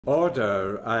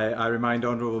Order. I remind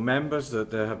honourable members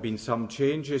that there have been some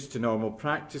changes to normal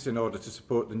practice in order to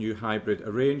support the new hybrid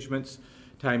arrangements.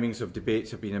 Timings of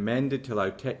debates have been amended to allow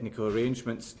technical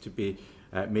arrangements to be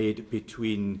made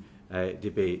between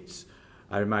debates.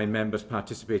 I remind members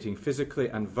participating physically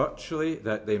and virtually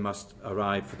that they must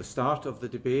arrive for the start of the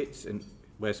debates in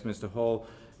Westminster Hall.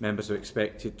 Members are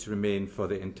expected to remain for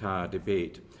the entire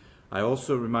debate. I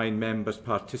also remind members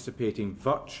participating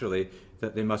virtually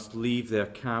that they must leave their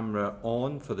camera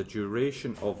on for the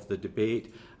duration of the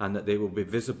debate and that they will be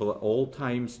visible at all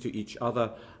times to each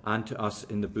other and to us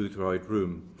in the Boothroyd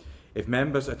room. If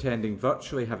members attending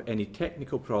virtually have any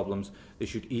technical problems, they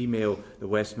should email the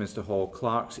Westminster Hall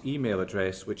Clerk's email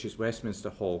address, which is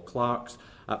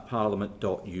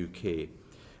westminsterhallclerks@parliament.uk.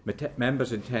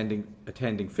 Members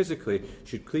attending physically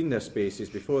should clean their spaces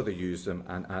before they use them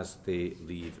and as they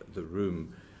leave the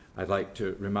room. I'd like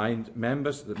to remind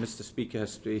members that Mr Speaker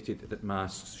has stated that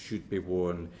masks should be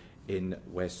worn in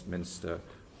Westminster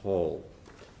Hall.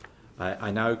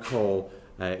 I now call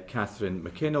Catherine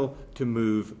McKinnell to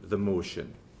move the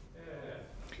motion.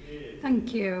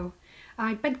 Thank you.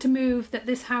 I beg to move that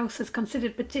this House has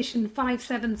considered petition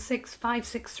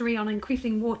 576563 on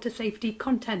increasing water safety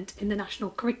content in the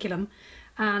national curriculum,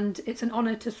 and it's an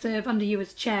honour to serve under you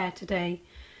as chair today.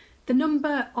 The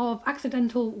number of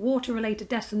accidental water-related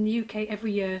deaths in the UK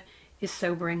every year is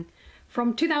sobering.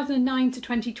 From 2009 to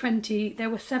 2020,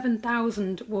 there were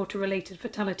 7,000 water-related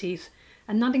fatalities,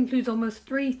 and that includes almost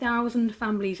 3,000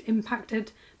 families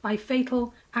impacted by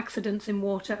fatal accidents in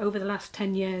water over the last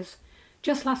 10 years.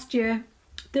 Just last year,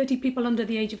 30 people under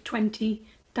the age of 20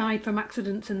 died from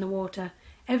accidents in the water.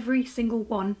 Every single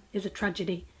one is a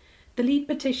tragedy. The lead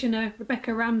petitioner,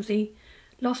 Rebecca Ramsey,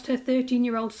 lost her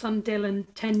 13-year-old son Dylan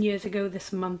 10 years ago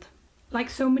this month. Like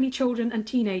so many children and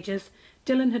teenagers,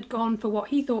 Dylan had gone for what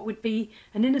he thought would be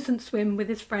an innocent swim with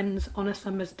his friends on a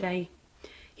summer's day.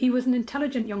 He was an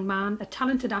intelligent young man, a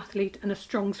talented athlete and a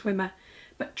strong swimmer,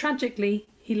 but tragically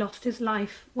he lost his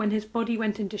life when his body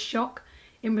went into shock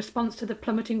in response to the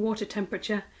plummeting water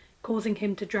temperature, causing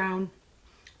him to drown.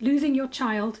 Losing your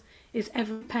child is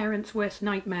every parent's worst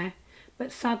nightmare,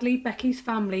 but sadly Becky's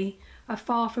family are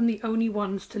far from the only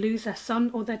ones to lose their son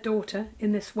or their daughter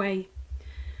in this way.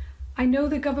 I know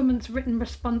the government's written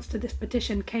response to this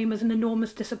petition came as an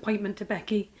enormous disappointment to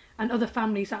Becky and other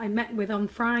families that I met with on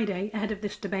Friday ahead of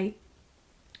this debate.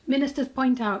 Ministers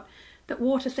point out that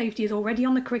water safety is already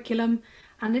on the curriculum,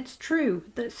 and it's true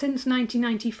that since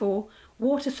 1994,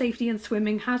 water safety and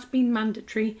swimming has been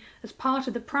mandatory as part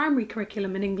of the primary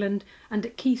curriculum in England and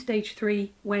at Key Stage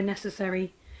 3 where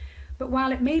necessary. But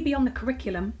while it may be on the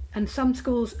curriculum, and some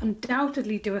schools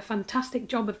undoubtedly do a fantastic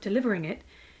job of delivering it,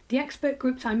 the expert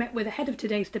groups I met with ahead of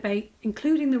today's debate,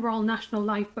 including the Royal National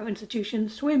Lifeboat Institution,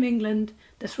 Swim England,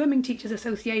 the Swimming Teachers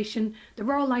Association, the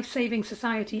Royal Life Saving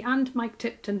Society and Mike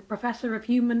Tipton, Professor of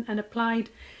Human and Applied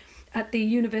at the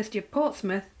University of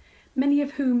Portsmouth, many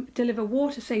of whom deliver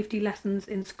water safety lessons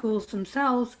in schools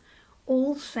themselves,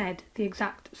 all said the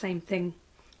exact same thing.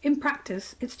 In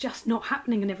practice, it's just not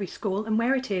happening in every school, and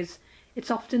where it is, it's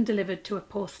often delivered to a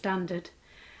poor standard.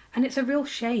 And it's a real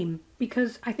shame,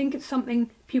 because I think it's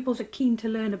something pupils are keen to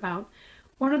learn about.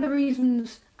 One of the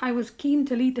reasons I was keen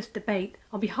to lead this debate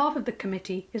on behalf of the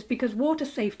committee is because water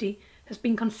safety has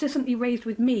been consistently raised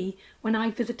with me when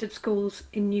I visited schools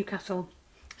in Newcastle.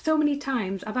 So many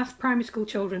times I've asked primary school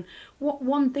children, what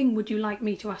one thing would you like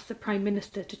me to ask the Prime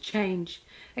Minister to change?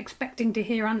 Expecting to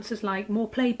hear answers like more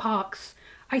play parks,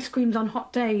 ice creams on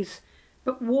hot days.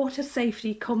 But water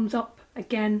safety comes up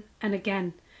again and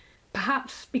again.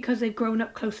 Perhaps because they've grown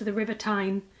up close to the River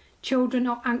Tyne, children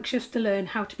are anxious to learn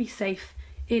how to be safe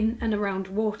in and around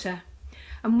water.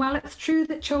 And while it's true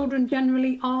that children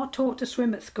generally are taught to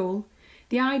swim at school,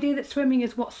 the idea that swimming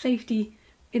is what safety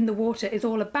in the water is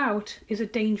all about is a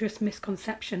dangerous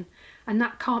misconception, and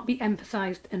that can't be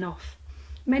emphasised enough.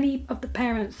 Many of the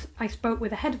parents I spoke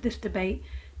with ahead of this debate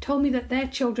told me that their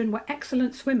children were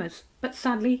excellent swimmers, but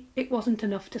sadly it wasn't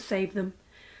enough to save them.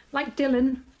 Like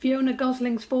Dylan, Fiona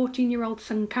Gosling's 14-year-old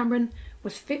son Cameron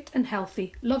was fit and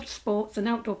healthy, loved sports and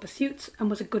outdoor pursuits and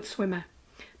was a good swimmer.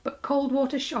 But cold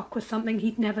water shock was something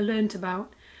he'd never learnt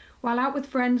about. While out with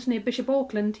friends near Bishop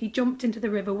Auckland, he jumped into the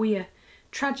River Wear.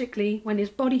 Tragically, when his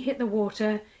body hit the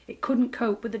water, it couldn't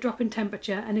cope with the drop in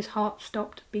temperature and his heart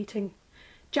stopped beating.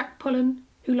 Jack Pullen,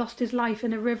 who lost his life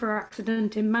in a river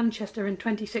accident in Manchester in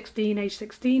 2016, aged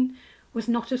 16, was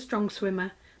not a strong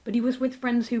swimmer, but he was with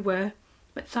friends who were,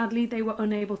 but sadly they were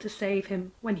unable to save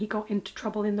him when he got into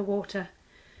trouble in the water.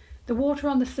 The water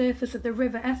on the surface of the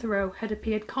River Etherow had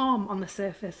appeared calm on the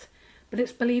surface, but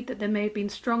it's believed that there may have been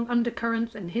strong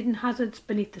undercurrents and hidden hazards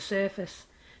beneath the surface.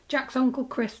 Jack's uncle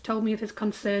Chris told me of his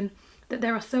concern that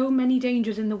there are so many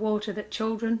dangers in the water that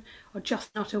children are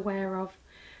just not aware of.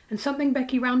 And something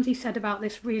Becky Ramsey said about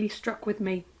this really struck with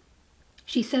me.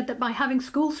 She said that by having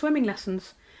school swimming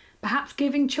lessons, perhaps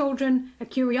giving children a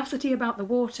curiosity about the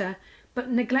water, but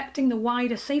neglecting the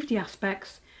wider safety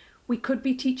aspects, we could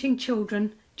be teaching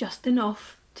children just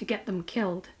enough to get them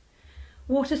killed.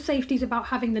 Water safety is about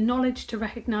having the knowledge to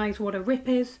recognise what a rip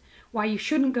is, why you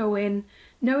shouldn't go in,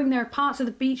 knowing there are parts of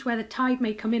the beach where the tide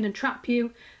may come in and trap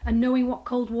you, and knowing what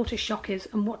cold water shock is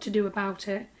and what to do about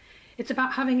it. It's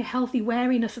about having a healthy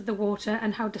wariness of the water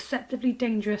and how deceptively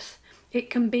dangerous it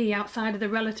can be outside of the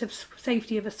relative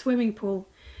safety of a swimming pool.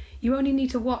 You only need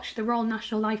to watch the Royal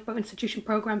National Lifeboat Institution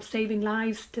programme Saving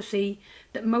Lives to see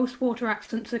that most water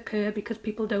accidents occur because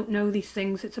people don't know these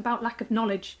things. It's about lack of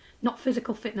knowledge, not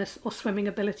physical fitness or swimming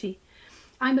ability.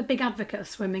 I'm a big advocate of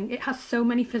swimming. It has so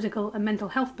many physical and mental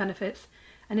health benefits,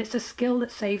 and it's a skill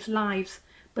that saves lives.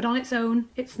 But on its own,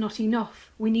 it's not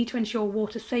enough. We need to ensure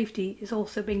water safety is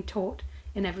also being taught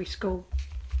in every school.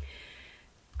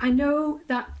 I know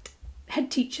that head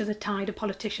teachers are tired of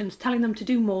politicians telling them to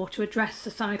do more to address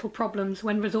societal problems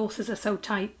when resources are so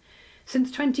tight.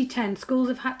 Since 2010, schools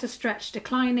have had to stretch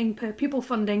declining per pupil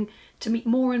funding to meet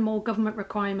more and more government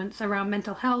requirements around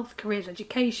mental health, careers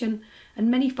education, and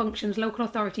many functions local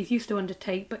authorities used to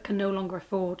undertake but can no longer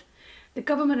afford. The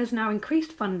government has now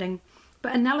increased funding,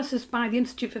 but analysis by the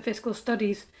Institute for Fiscal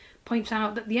Studies points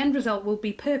out that the end result will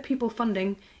be per pupil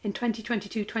funding in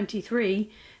 2022-23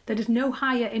 that is no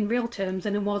higher in real terms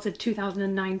than it was in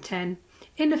 2009-10.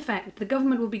 In effect, the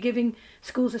government will be giving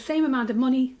schools the same amount of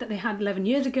money that they had 11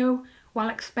 years ago while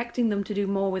expecting them to do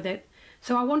more with it.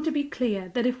 So I want to be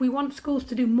clear that if we want schools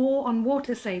to do more on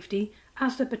water safety,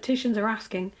 as the petitions are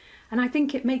asking, and I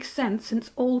think it makes sense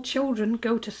since all children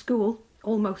go to school,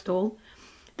 almost all,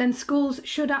 then schools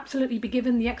should absolutely be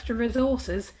given the extra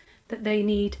resources that they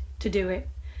need to do it.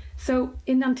 So,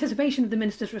 in anticipation of the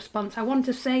Minister's response, I want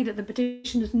to say that the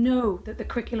petitioners know that the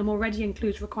curriculum already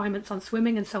includes requirements on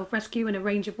swimming and self-rescue in a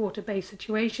range of water-based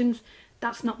situations.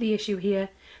 That's not the issue here.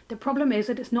 The problem is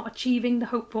that it's not achieving the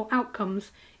hoped-for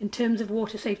outcomes in terms of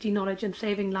water safety knowledge and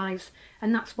saving lives,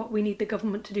 and that's what we need the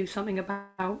government to do something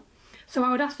about. So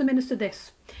I would ask the Minister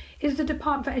this. Is the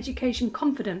Department for Education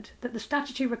confident that the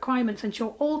statutory requirements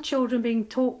ensure all children being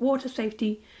taught water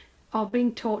safety are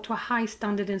being taught to a high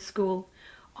standard in school?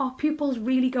 Are pupils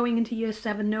really going into Year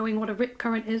 7 knowing what a rip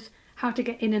current is, how to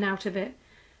get in and out of it,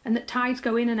 and that tides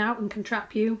go in and out and can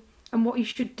trap you, and what you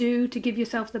should do to give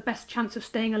yourself the best chance of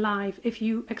staying alive if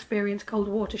you experience cold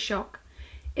water shock?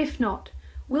 If not,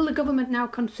 will the government now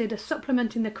consider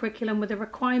supplementing the curriculum with a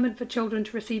requirement for children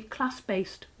to receive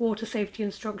class-based water safety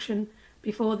instruction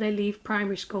before they leave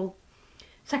primary school?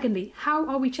 Secondly, how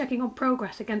are we checking on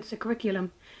progress against the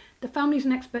curriculum? The families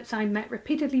and experts I met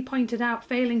repeatedly pointed out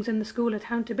failings in the school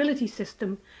accountability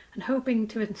system and hoping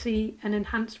to see an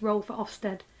enhanced role for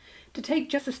Ofsted. To take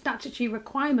just the statutory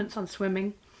requirements on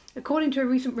swimming, according to a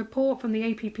recent report from the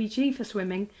APPG for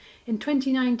swimming, in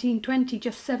 2019-20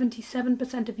 just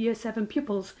 77% of Year 7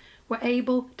 pupils were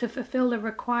able to fulfil the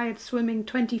required swimming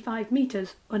 25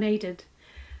 metres unaided.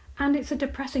 And it's a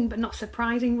depressing but not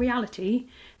surprising reality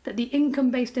that the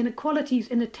income-based inequalities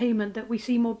in attainment that we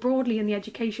see more broadly in the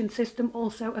education system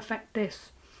also affect this.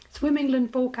 Swim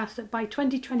England forecasts that by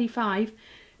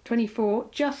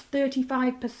 2025-24, just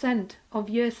 35% of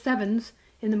Year 7s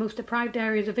in the most deprived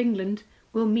areas of England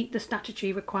will meet the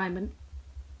statutory requirement.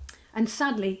 And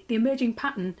sadly, the emerging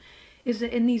pattern is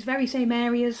that in these very same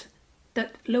areas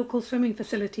that local swimming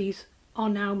facilities are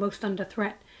now most under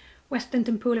threat.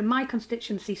 Westminton Pool in my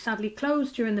constituency sadly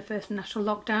closed during the first national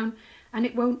lockdown, and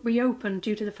it won't reopen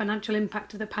due to the financial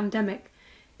impact of the pandemic.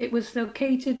 It was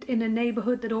located in a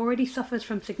neighbourhood that already suffers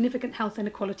from significant health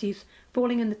inequalities,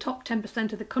 falling in the top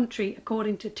 10% of the country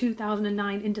according to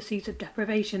 2009 indices of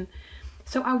deprivation.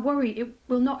 So I worry it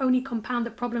will not only compound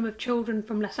the problem of children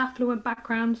from less affluent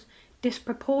backgrounds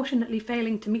disproportionately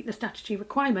failing to meet the statutory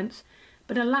requirements,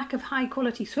 but a lack of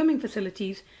high-quality swimming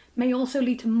facilities may also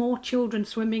lead to more children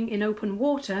swimming in open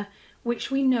water,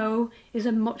 which we know is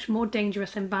a much more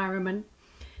dangerous environment.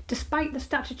 Despite the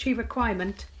statutory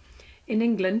requirement in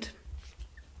England,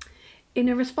 in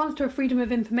a response to a Freedom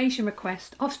of Information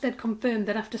request, Ofsted confirmed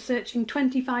that after searching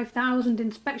 25,000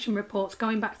 inspection reports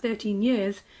going back 13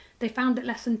 years, they found that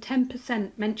less than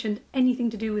 10% mentioned anything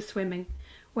to do with swimming.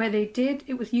 Where they did,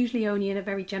 it was usually only in a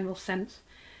very general sense.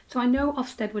 So I know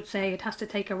Ofsted would say it has to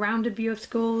take a rounded view of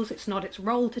schools, it's not its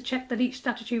role to check that each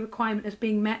statutory requirement is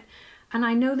being met, and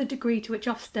I know the degree to which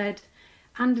Ofsted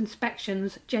and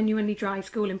inspections genuinely drive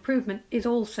school improvement is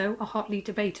also a hotly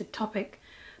debated topic.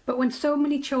 But when so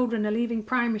many children are leaving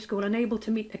primary school unable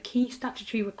to meet a key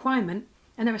statutory requirement,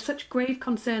 and there are such grave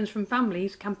concerns from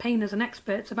families, campaigners and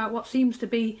experts about what seems to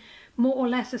be more or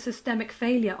less a systemic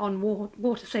failure on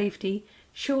water safety,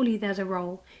 surely there's a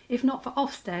role, if not for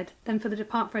Ofsted, then for the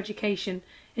Department for Education,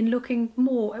 in looking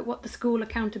more at what the school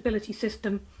accountability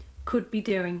system could be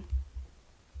doing.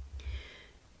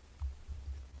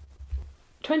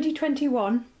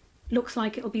 2021 looks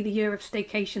like it'll be the year of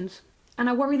staycations, and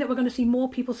I worry that we're going to see more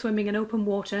people swimming in open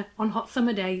water on hot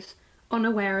summer days,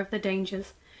 unaware of the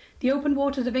dangers. The open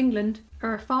waters of England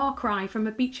are a far cry from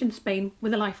a beach in Spain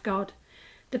with a lifeguard.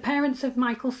 The parents of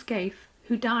Michael Scaife,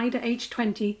 who died at age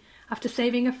 20 after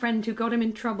saving a friend who got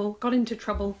into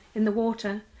trouble in the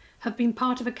water, have been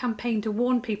part of a campaign to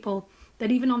warn people that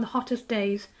even on the hottest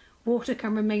days, water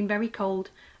can remain very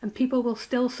cold and people will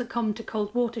still succumb to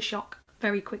cold water shock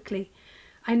very quickly.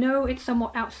 I know it's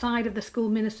somewhat outside of the school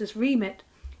minister's remit,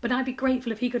 but I'd be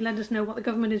grateful if he could let us know what the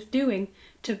government is doing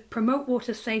to promote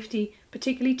water safety,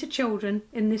 particularly to children,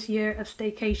 in this year of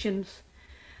staycations.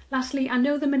 Lastly, I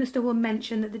know the Minister will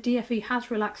mention that the DfE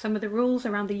has relaxed some of the rules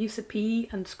around the use of PE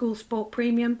and school sport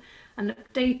premium and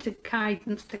updated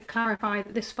guidance to clarify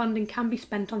that this funding can be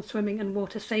spent on swimming and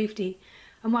water safety.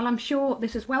 And while I'm sure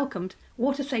this is welcomed,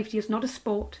 water safety is not a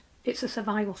sport, it's a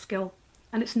survival skill,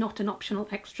 and it's not an optional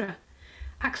extra.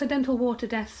 Accidental water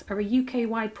deaths are a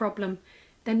UK-wide problem.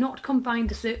 They're not confined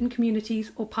to certain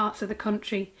communities or parts of the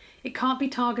country. It can't be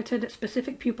targeted at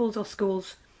specific pupils or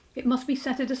schools. It must be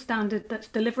set at a standard that's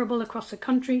deliverable across the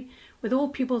country, with all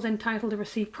pupils entitled to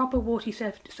receive proper water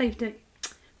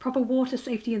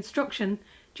safety instruction,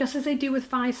 just as they do with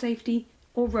fire safety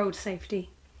or road safety.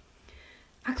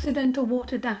 Accidental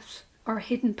water deaths are a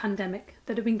hidden pandemic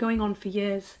that have been going on for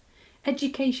years.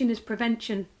 Education is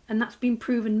prevention, and that's been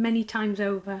proven many times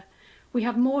over. We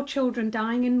have more children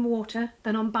dying in water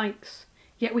than on bikes,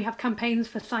 yet we have campaigns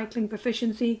for cycling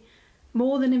proficiency,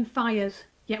 more than in fires,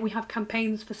 yet we have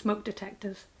campaigns for smoke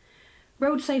detectors.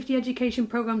 Road safety education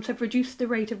programmes have reduced the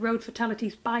rate of road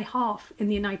fatalities by half in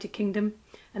the United Kingdom,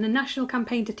 and a national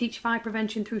campaign to teach fire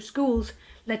prevention through schools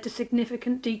led to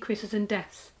significant decreases in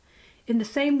deaths. In the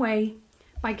same way,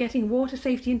 by getting water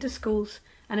safety into schools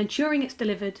and ensuring it's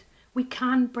delivered, we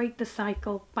can break the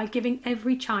cycle by giving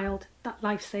every child that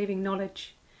life-saving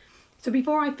knowledge. So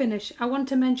before I finish, I want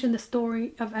to mention the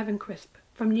story of Evan Crisp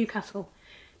from Newcastle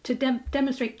to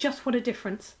demonstrate just what a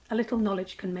difference a little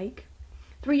knowledge can make.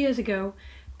 3 years ago,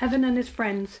 Evan and his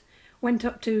friends went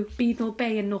up to Beadnell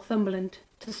Bay in Northumberland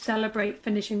to celebrate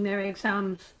finishing their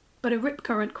exams, but a rip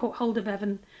current caught hold of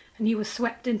Evan and he was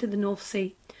swept into the North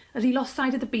Sea. As he lost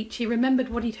sight of the beach, he remembered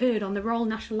what he'd heard on the Royal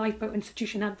National Lifeboat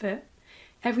Institution advert.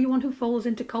 Everyone who falls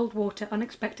into cold water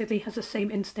unexpectedly has the same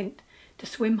instinct, to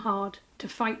swim hard, to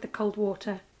fight the cold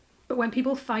water. But when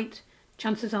people fight,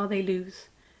 chances are they lose.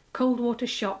 Cold water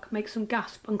shock makes them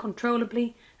gasp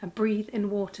uncontrollably and breathe in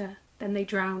water, then they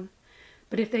drown.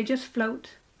 But if they just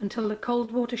float until the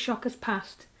cold water shock has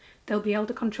passed, they'll be able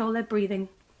to control their breathing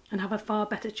and have a far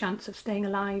better chance of staying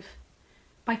alive.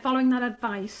 By following that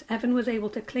advice, Evan was able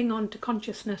to cling on to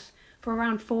consciousness for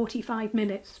around 45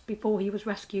 minutes before he was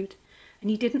rescued. And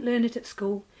he didn't learn it at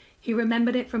school. He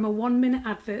remembered it from a 1-minute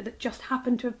advert that just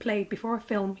happened to have played before a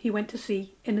film he went to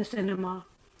see in a cinema.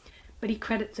 But he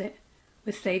credits it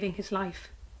with saving his life.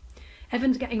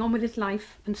 Evan's getting on with his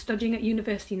life and studying at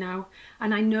university now,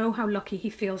 and I know how lucky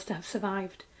he feels to have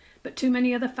survived. But too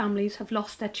many other families have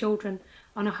lost their children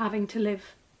and are having to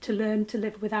learn to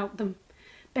live without them.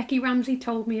 Becky Ramsey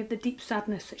told me of the deep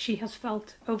sadness that she has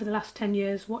felt over the last 10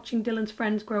 years watching Dylan's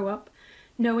friends grow up,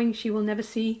 knowing she will never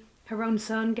see her own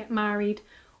son get married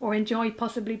or enjoy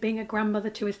possibly being a grandmother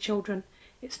to his children.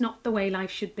 It's not the way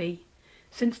life should be.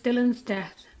 Since Dylan's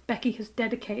death, Becky has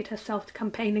dedicated herself to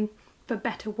campaigning for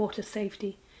better water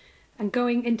safety and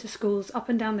going into schools up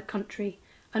and down the country,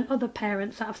 and other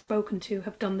parents that I've spoken to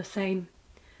have done the same.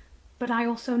 But I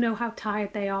also know how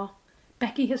tired they are.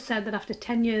 Becky has said that after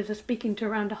 10 years of speaking to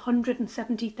around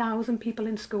 170,000 people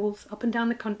in schools up and down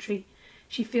the country,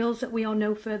 she feels that we are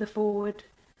no further forward.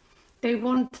 They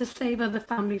want to save other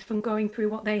families from going through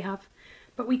what they have,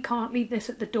 but we can't leave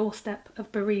this at the doorstep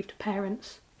of bereaved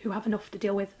parents who have enough to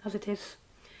deal with as it is.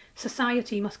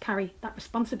 Society must carry that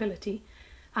responsibility,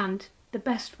 and the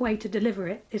best way to deliver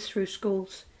it is through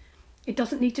schools. It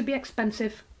doesn't need to be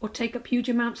expensive or take up huge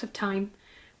amounts of time.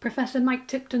 Professor Mike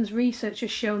Tipton's research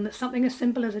has shown that something as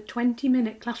simple as a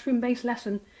 20-minute classroom-based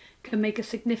lesson can make a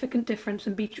significant difference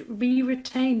and be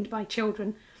retained by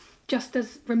children, just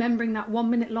as remembering that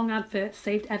 1-minute long advert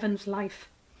saved Evan's life.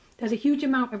 There's a huge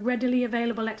amount of readily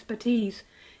available expertise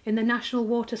in the National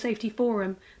Water Safety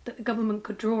Forum that the government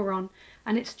could draw on,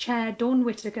 and its chair, Dawn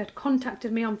Whittaker,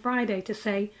 contacted me on Friday to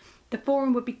say the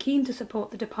forum would be keen to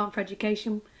support the Department for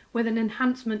Education with an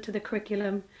enhancement to the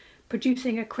curriculum,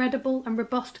 producing a credible and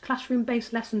robust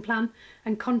classroom-based lesson plan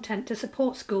and content to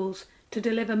support schools to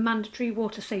deliver mandatory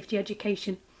water safety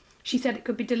education. She said it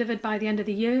could be delivered by the end of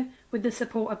the year with the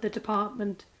support of the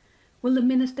department. Will the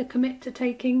Minister commit to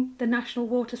taking the National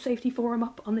Water Safety Forum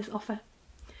up on this offer?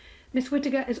 Ms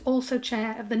Whittaker is also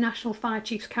chair of the National Fire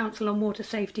Chiefs Council on Water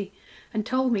Safety and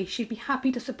told me she'd be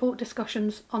happy to support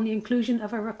discussions on the inclusion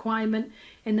of a requirement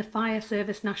in the Fire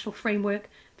Service National Framework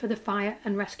for the Fire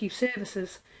and Rescue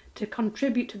Services to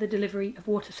contribute to the delivery of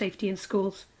water safety in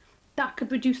schools. That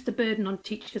could reduce the burden on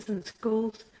teachers and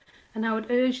schools, and I would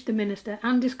urge the Minister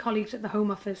and his colleagues at the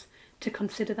Home Office to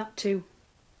consider that too.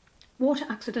 Water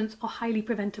accidents are highly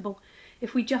preventable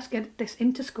if we just get this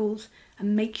into schools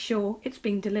and make sure it's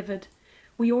being delivered.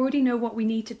 We already know what we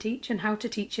need to teach and how to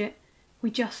teach it. We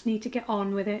just need to get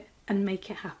on with it and make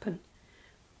it happen.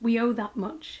 We owe that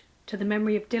much to the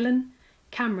memory of Dylan,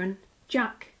 Cameron,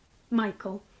 Jack,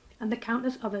 Michael, and the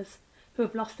countless others who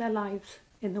have lost their lives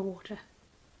in the water.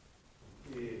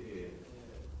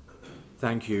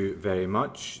 Thank you very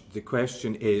much. The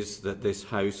question is that this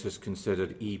House has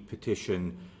considered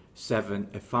E-petition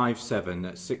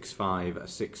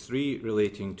 576563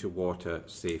 relating to water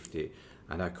safety,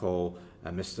 and I call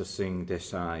Mr Singh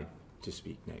Desai to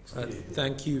speak next.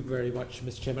 Thank you very much,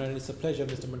 Mr Chairman, and it's a pleasure,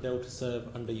 Mr Mundell, to serve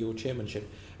under your chairmanship,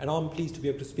 and I'm pleased to be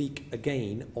able to speak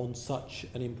again on such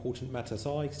an important matter.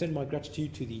 So I extend my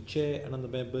gratitude to the Chair and other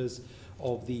members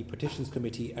of the Petitions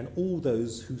Committee and all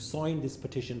those who signed this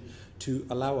petition to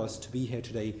allow us to be here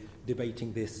today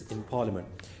debating this in Parliament.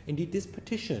 Indeed, this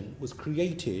petition was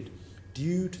created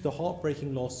due to the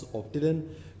heartbreaking loss of Dylan,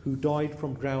 who died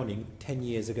from drowning 10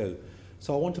 years ago.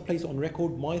 So I want to place on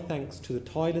record my thanks to the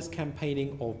tireless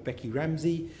campaigning of Becky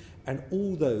Ramsey and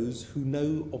all those who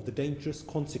know of the dangerous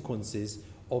consequences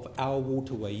of our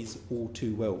waterways all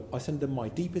too well. I send them my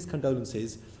deepest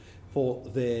condolences for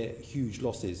their huge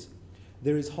losses.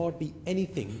 There is hardly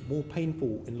anything more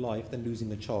painful in life than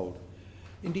losing a child.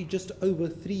 Indeed, just over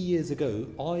 3 years ago,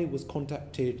 I was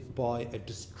contacted by a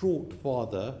distraught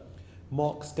father,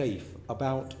 Mark Scaife,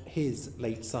 about his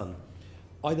late son.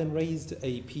 I then raised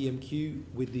a PMQ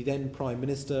with the then Prime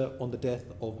Minister on the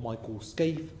death of Michael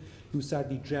Scaife, who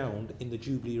sadly drowned in the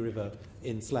Jubilee River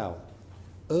in Slough,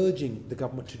 urging the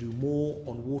government to do more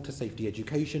on water safety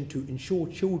education to ensure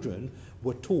children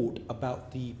were taught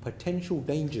about the potential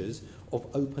dangers of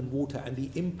open water and the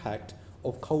impact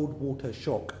of cold water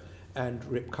shock and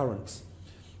rip currents.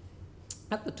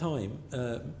 At the time,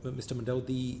 Mr Mundell,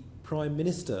 the Prime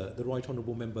Minister, the Right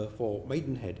Honourable Member for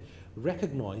Maidenhead,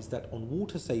 recognised that on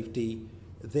water safety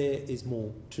there is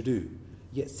more to do.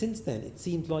 Yet since then it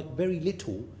seems like very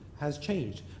little has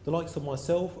changed. The likes of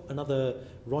myself and other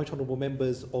Right Honourable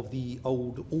members of the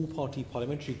old all-party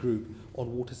parliamentary group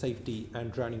on water safety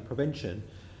and drowning prevention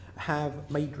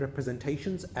have made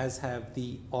representations, as have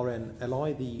the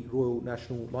RNLI, the Royal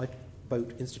National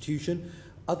Lifeboat Institution,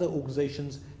 other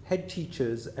organisations, head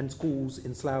teachers and schools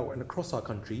in Slough and across our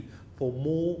country for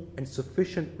more and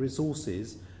sufficient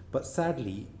resources, but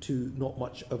sadly to not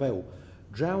much avail.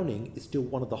 Drowning is still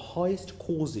one of the highest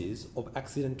causes of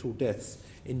accidental deaths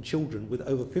in children, with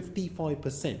over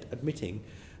 55% admitting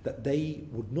that they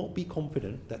would not be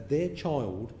confident that their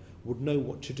child would know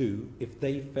what to do if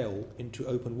they fell into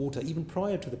open water. Even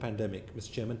prior to the pandemic,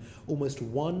 Mr Chairman, almost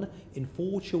 1 in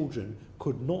 4 children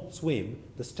could not swim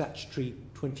the statutory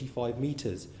 25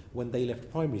 metres when they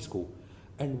left primary school.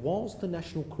 And whilst the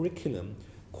national curriculum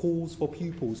calls for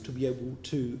pupils to be able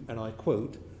to, and I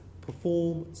quote,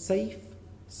 perform safe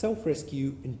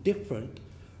self-rescue in different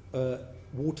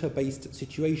water-based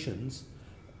situations,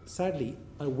 sadly,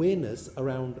 awareness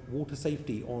around water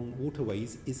safety on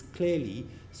waterways is clearly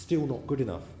still not good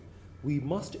enough. We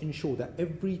must ensure that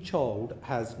every child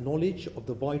has knowledge of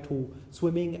the vital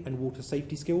swimming and water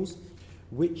safety skills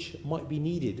which might be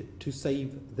needed to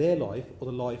save their life or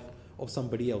the life of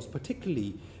somebody else,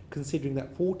 particularly considering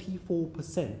that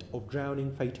 44% of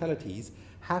drowning fatalities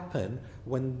happen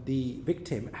when the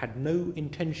victim had no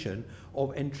intention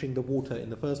of entering the water in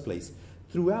the first place.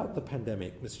 Throughout the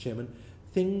pandemic, Mr Chairman,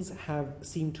 things have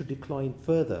seemed to decline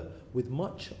further, with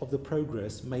much of the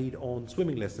progress made on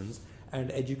swimming lessons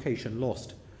and education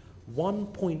lost.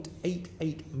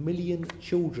 1.88 million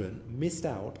children missed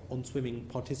out on swimming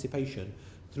participation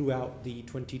throughout the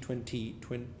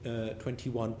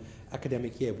 2020-21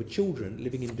 academic year, with children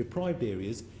living in deprived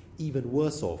areas even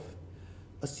worse off.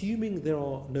 Assuming there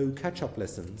are no catch-up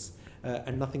lessons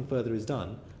and nothing further is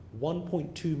done,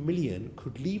 1.2 million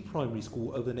could leave primary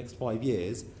school over the next 5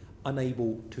 years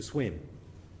unable to swim.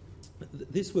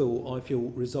 This will, I feel,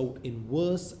 result in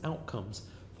worse outcomes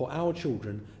for our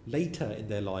children later in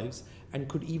their lives and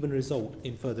could even result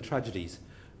in further tragedies.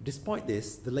 Despite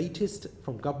this, the latest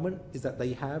from government is that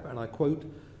they have, and I quote,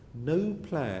 no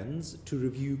plans to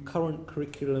review current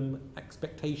curriculum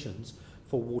expectations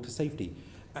for water safety.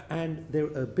 And their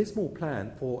abysmal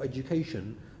plan for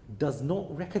education does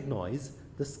not recognise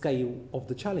the scale of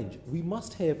the challenge. We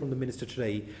must hear from the Minister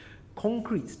today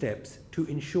concrete steps to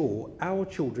ensure our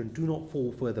children do not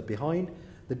fall further behind,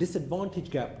 the disadvantage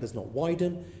gap does not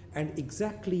widen, and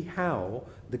exactly how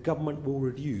the government will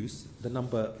reduce the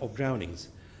number of drownings.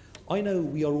 I know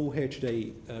we are all here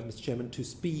today, Mr. Chairman, to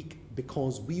speak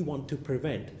because we want to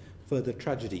prevent further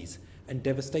tragedies and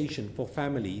devastation for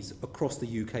families across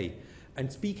the UK,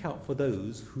 and speak out for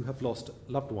those who have lost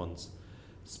loved ones.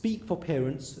 Speak for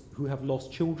parents who have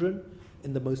lost children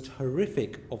in the most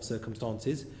horrific of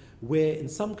circumstances, where in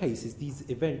some cases these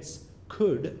events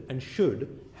could and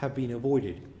should have been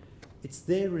avoided. It's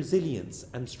their resilience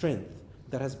and strength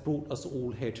that has brought us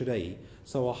all here today,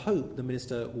 so I hope the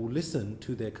Minister will listen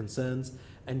to their concerns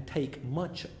and take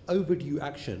much overdue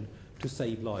action to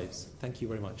save lives. Thank you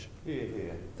very much. Hear,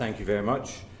 hear. Thank you very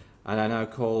much. And I now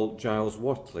call Giles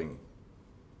Watling.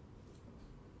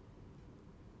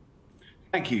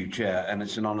 Thank you, Chair, and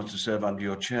it's an honour to serve under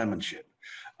your chairmanship.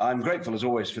 I'm grateful, as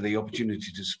always, for the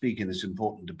opportunity to speak in this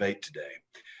important debate today,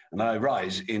 and I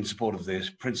rise in support of this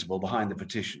principle behind the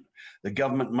petition. The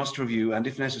government must review and,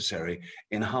 if necessary,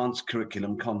 enhance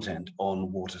curriculum content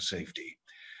on water safety.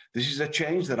 This is a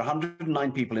change that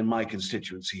 109 people in my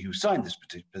constituency who signed this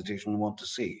petition want to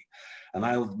see, and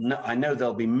I know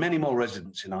there'll be many more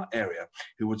residents in our area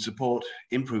who would support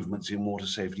improvements in water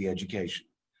safety education.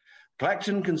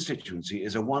 Clacton constituency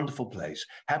is a wonderful place,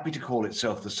 happy to call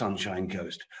itself the Sunshine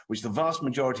Coast, which the vast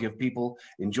majority of people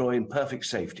enjoy in perfect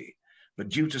safety. But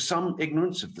due to some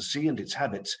ignorance of the sea and its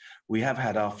habits, we have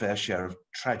had our fair share of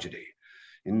tragedy.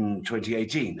 In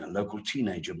 2018, a local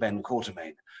teenager, Ben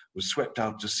Quartermain, was swept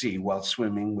out to sea while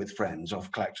swimming with friends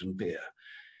off Clacton Pier.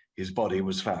 His body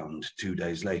was found 2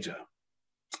 days later.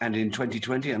 And in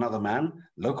 2020, another man,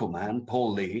 local man,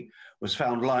 Paul Lee, was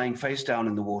found lying face down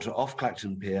in the water off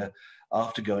Clacton Pier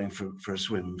after going for a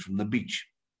swim from the beach.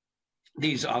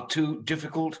 These are two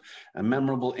difficult and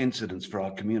memorable incidents for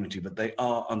our community, but they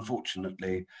are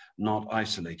unfortunately not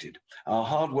isolated. Our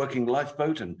hard-working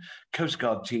lifeboat and Coast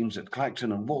Guard teams at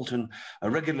Clacton and Walton are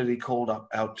regularly called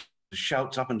out to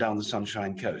shouts up and down the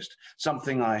Sunshine Coast,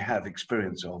 something I have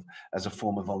experience of as a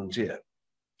former volunteer.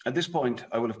 At this point,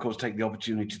 I will of course take the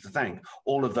opportunity to thank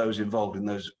all of those involved in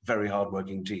those very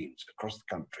hard-working teams across the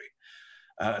country.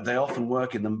 They often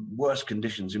work in the worst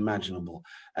conditions imaginable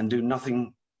and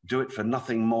do it for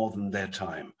nothing more than their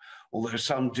time, although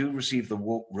some do receive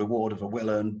the reward of a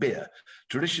well-earned beer,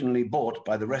 traditionally bought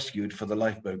by the rescued for the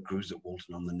lifeboat crews at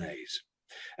Walton on the Naze.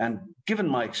 And given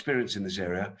my experience in this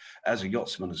area as a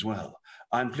yachtsman as well,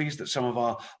 I'm pleased that some of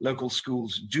our local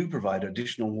schools do provide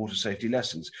additional water safety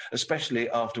lessons, especially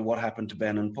after what happened to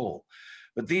Ben and Paul.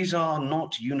 But these are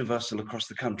not universal across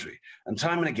the country, and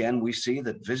time and again we see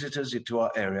that visitors to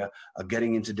our area are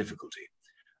getting into difficulty.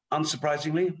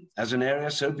 Unsurprisingly, as an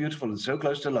area so beautiful and so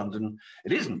close to London,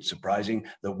 it isn't surprising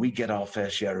that we get our fair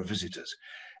share of visitors.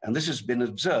 And this has been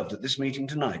observed at this meeting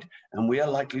tonight, and we are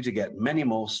likely to get many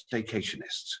more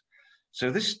staycationists. So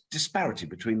this disparity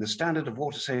between the standard of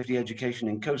water safety education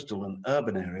in coastal and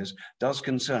urban areas does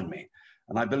concern me.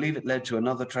 And I believe it led to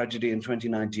another tragedy in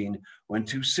 2019 when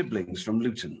two siblings from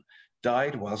Luton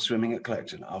died while swimming at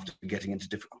Clacton after getting into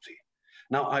difficulty.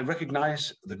 Now, I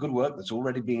recognise the good work that's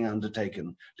already being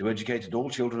undertaken to educate all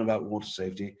children about water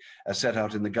safety as set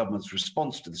out in the government's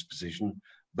response to this position,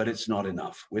 but it's not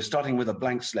enough. We're starting with a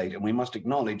blank slate, and we must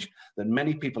acknowledge that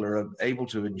many people are able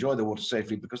to enjoy the water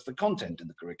safely because of the content in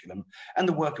the curriculum and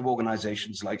the work of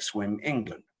organisations like Swim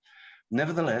England.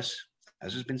 Nevertheless,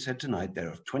 as has been said tonight,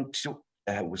 there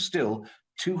was still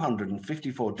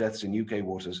 254 deaths in UK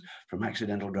waters from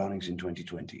accidental drownings in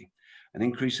 2020, an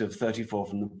increase of 34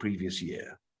 from the previous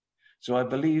year. So I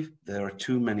believe there are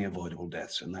too many avoidable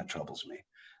deaths, and that troubles me.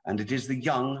 And it is the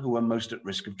young who are most at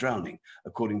risk of drowning,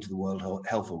 according to the World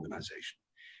Health Organization.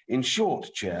 In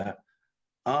short, Chair,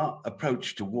 our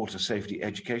approach to water safety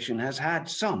education has had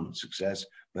some success,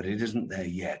 but it isn't there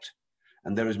yet.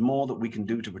 And there is more that we can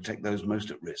do to protect those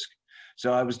most at risk.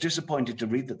 So I was disappointed to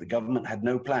read that the government had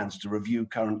no plans to review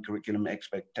current curriculum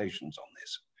expectations on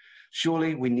this.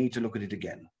 Surely we need to look at it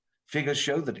again. Figures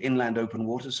show that inland open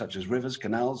waters such as rivers,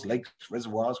 canals, lakes,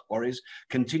 reservoirs, quarries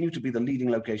continue to be the leading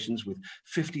locations with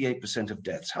 58% of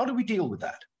deaths. How do we deal with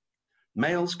that?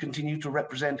 Males continue to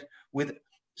represent with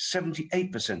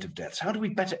 78% of deaths. How do we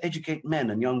better educate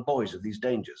men and young boys of these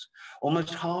dangers?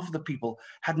 Almost half of the people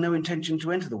had no intention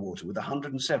to enter the water, with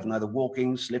 107 either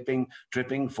walking, slipping,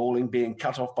 tripping, falling, being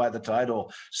cut off by the tide or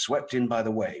swept in by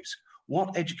the waves.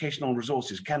 What educational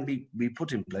resources can be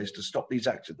put in place to stop these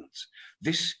accidents?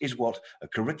 This is what a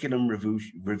curriculum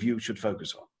review should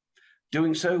focus on.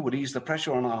 Doing so would ease the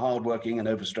pressure on our hard-working and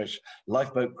overstretched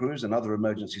lifeboat crews and other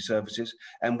emergency services,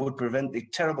 and would prevent the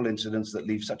terrible incidents that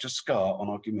leave such a scar on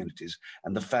our communities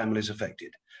and the families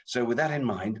affected. So with that in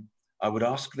mind, I would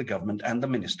ask the government and the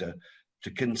minister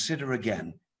to consider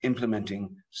again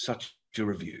implementing such a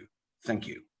review. Thank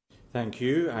you. Thank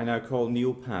you. I now call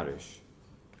Neil Parish.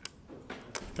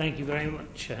 Thank you very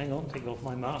much. Hang on, take off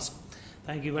my mask.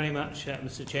 Thank you very much,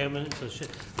 Mr Chairman. It's a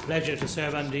pleasure to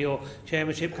serve under your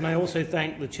chairmanship. Can I also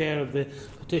thank the Chair of the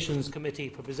Petitions Committee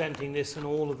for presenting this, and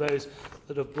all of those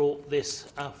that have brought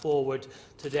this forward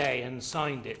today and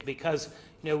signed it, because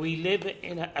we live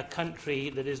in a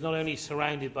country that is not only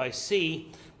surrounded by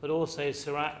sea, but also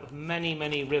many,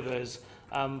 many rivers,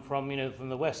 from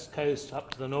the west coast up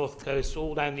to the north coast,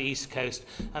 all down the east coast,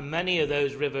 and many of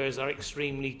those rivers are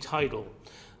extremely tidal.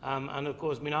 And of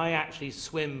course, I actually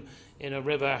swim in a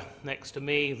river next to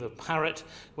me, the Parrot,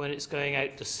 when it's going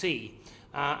out to sea.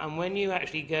 And when you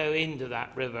actually go into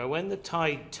that river, when the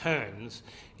tide turns,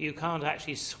 you can't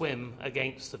actually swim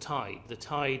against the tide. The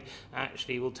tide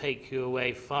actually will take you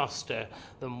away faster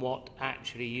than what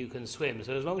actually you can swim.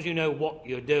 So as long as you know what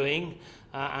you're doing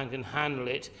and can handle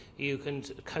it, you can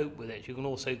cope with it. You can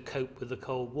also cope with the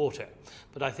cold water.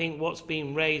 But I think what's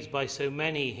been raised by so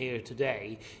many here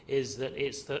today is that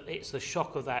it's the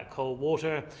shock of that cold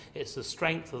water, it's the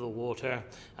strength of the water,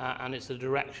 and it's the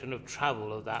direction of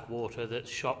travel of that water that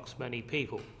shocks many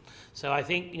people. So I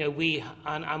think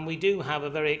we do have a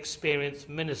very experienced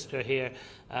minister here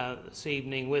this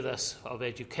evening with us of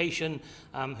education,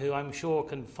 who I'm sure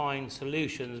can find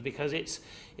solutions, because it's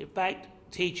about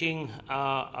teaching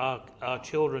our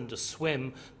children to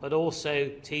swim, but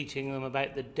also teaching them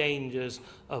about the dangers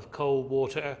of cold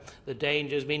water. The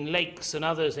dangers, lakes and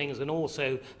other things can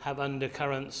also have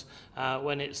undercurrents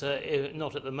when it's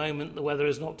not at the moment. The weather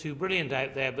is not too brilliant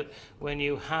out there, but when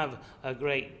you have a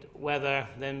great weather,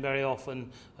 then very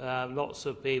often lots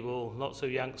of people, lots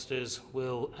of youngsters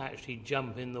will actually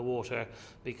jump in the water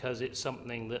because it's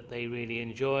something that they really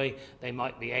enjoy. They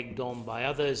might be egged on by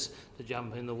others to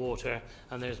jump in the water,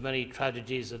 and there's many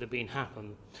tragedies that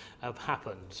have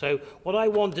happened. So what I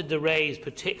wanted to raise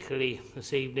particularly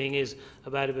this evening is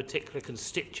about a particular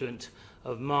constituent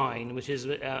of mine, which is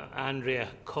Andrea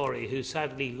Corrie, who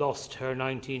sadly lost her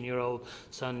 19-year-old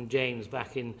son James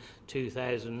back in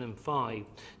 2005.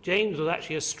 James was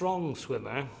actually a strong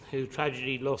swimmer who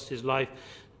tragically lost his life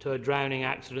to a drowning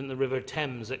accident in the River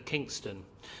Thames at Kingston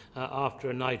after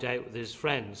a night out with his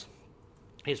friends.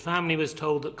 His family was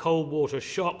told that cold water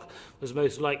shock was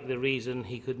most likely the reason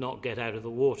he could not get out of the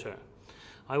water.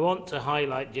 I want to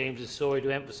highlight James's story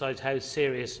to emphasise how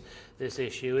serious this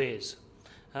issue is.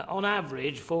 On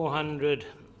average, 400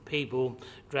 people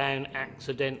drown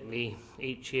accidentally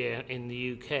each year in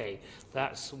the UK.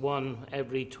 That's one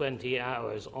every 20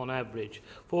 hours on average.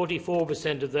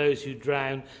 44% of those who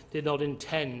drown did not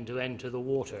intend to enter the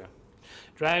water.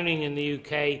 Drowning in the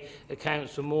UK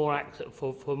accounts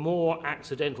for more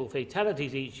accidental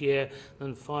fatalities each year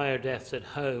than fire deaths at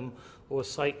home or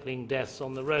cycling deaths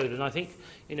on the road. And I think,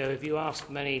 if you ask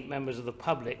many members of the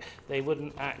public, they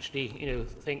wouldn't actually,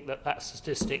 think that that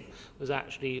statistic was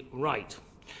actually right.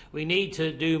 We need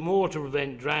to do more to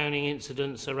prevent drowning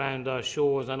incidents around our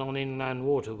shores and on inland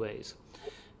waterways.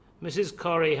 Mrs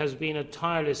Corrie has been a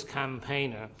tireless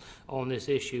campaigner on this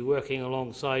issue, working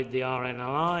alongside the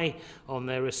RNLI on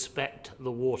their Respect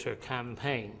the Water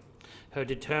campaign. Her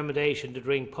determination to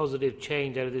bring positive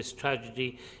change out of this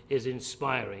tragedy is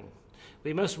inspiring.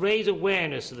 We must raise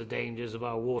awareness of the dangers of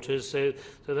our waters so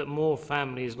that more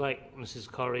families like Mrs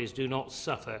Corrie's do not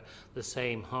suffer the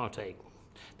same heartache.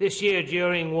 This year,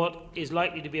 during what is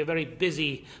likely to be a very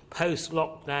busy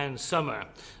post-lockdown summer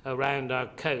around our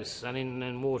coasts and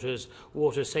inland waters,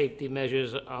 water safety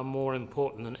measures are more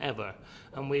important than ever.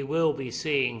 And we will be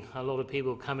seeing a lot of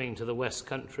people coming to the West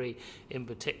Country in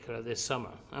particular this summer.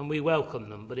 And we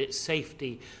welcome them, but it's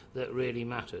safety that really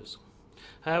matters.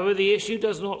 However, the issue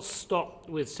does not stop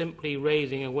with simply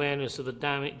raising awareness of the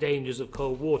dangers of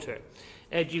cold water.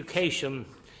 Education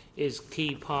has a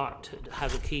key part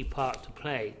to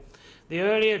play. The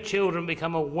earlier children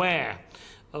become aware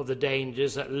of the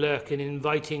dangers that lurk in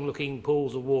inviting-looking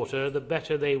pools of water, the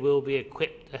better they will be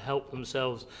equipped to help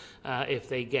themselves if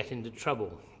they get into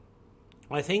trouble.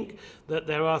 I think that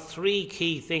there are three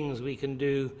key things we can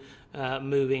do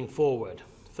moving forward.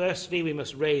 Firstly, we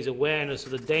must raise awareness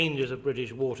of the dangers of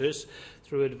British waters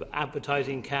through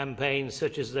advertising campaigns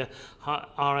such as the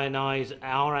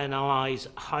RNI's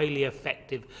highly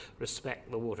effective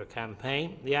Respect the Water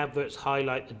campaign. The adverts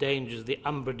highlight the dangers of the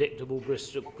unpredictable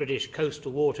British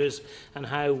coastal waters and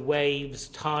how waves,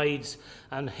 tides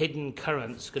and hidden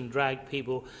currents can drag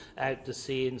people out to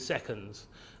sea in seconds.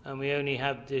 And we only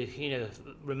have to,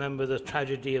 remember the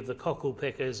tragedy of the cockle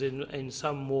pickers in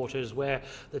some waters where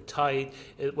the tide,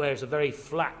 where it's a very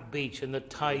flat beach and the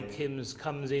tide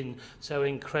comes in so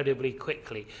incredibly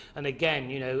quickly. And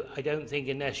again, I don't think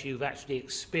unless you've actually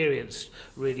experienced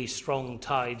really strong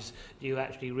tides, do you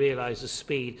actually realise the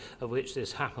speed at which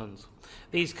this happens.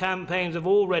 These campaigns have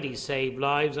already saved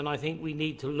lives, and I think we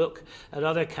need to look at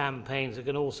other campaigns that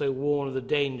can also warn of the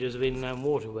dangers of inland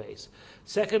waterways.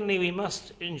 Secondly, we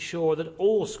must ensure that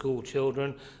all school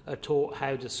children are taught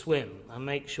how to swim and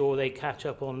make sure they catch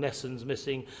up on lessons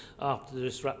missing after the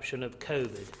disruption of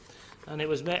COVID. And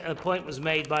a point was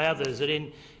made by others that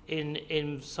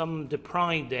in some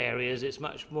deprived areas it's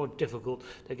much more difficult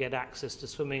to get access to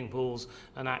swimming pools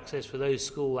and access for those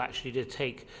schools actually to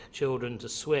take children to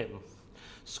swim.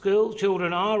 School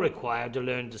children are required to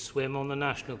learn to swim on the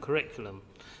national curriculum,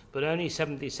 but only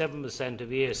 77%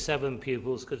 of Year 7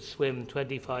 pupils could swim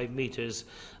 25 metres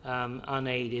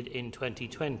unaided in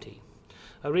 2020.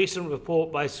 A recent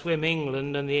report by Swim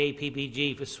England and the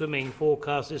APPG for swimming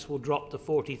forecasts this will drop to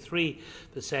 43%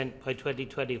 by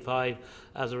 2025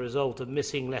 as a result of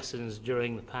missing lessons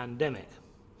during the pandemic.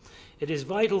 It is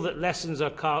vital that lessons are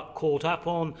caught up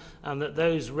on and that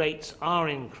those rates are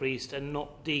increased and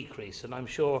not decreased, and I'm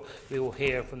sure we will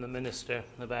hear from the Minister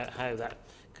about how that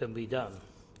can be done.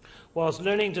 Whilst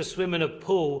learning to swim in a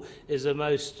pool is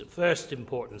the first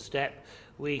important step,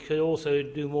 we could also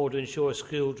do more to ensure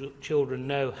school children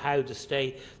know how to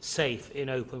stay safe in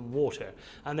open water.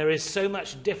 And there is so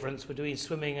much difference between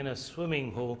swimming in a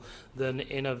swimming pool than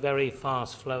in a very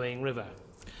fast-flowing river.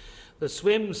 The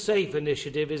Swim Safe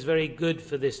initiative is very good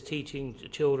for this, teaching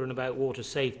children about water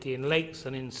safety in lakes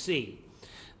and in sea.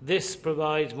 This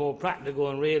provides more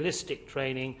practical and realistic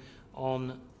training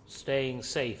on staying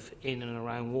safe in and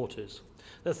around waters.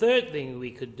 The third thing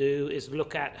we could do is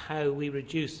look at how we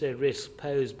reduce the risk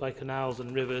posed by canals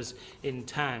and rivers in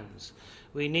towns.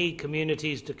 We need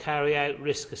communities to carry out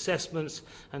risk assessments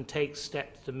and take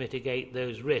steps to mitigate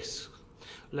those risks.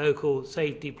 Local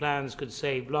safety plans could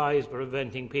save lives by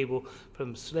preventing people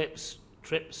from slips,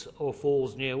 trips or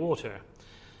falls near water.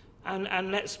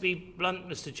 And let's be blunt,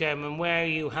 Mr. Chairman, where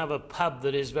you have a pub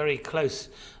that is very close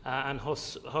and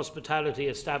hospitality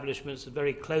establishments are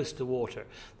very close to water,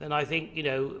 then I think,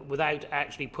 without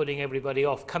actually putting everybody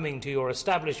off coming to your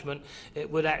establishment, it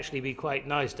would actually be quite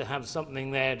nice to have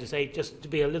something there to say, just to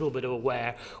be a little bit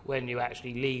aware when you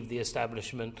actually leave the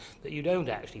establishment that you don't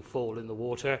actually fall in the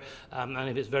water. And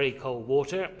if it's very cold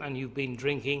water and you've been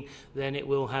drinking, then it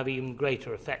will have even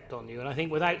greater effect on you. And I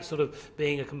think without sort of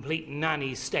being a complete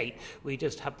nanny state, we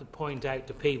just have to point out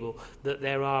to people that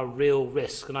there are real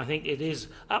risks. And I think it is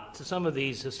up to some of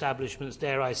these establishments,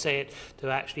 dare I say it, to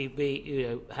actually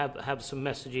be, have some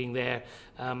messaging there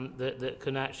that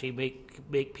can actually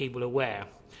make people aware.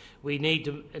 We need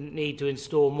to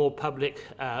install more public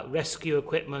rescue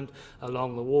equipment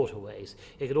along the waterways.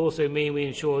 It could also mean we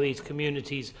ensure these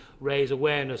communities raise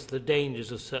awareness of the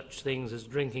dangers of such things as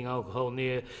drinking alcohol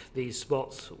near these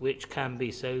spots, which can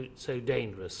be so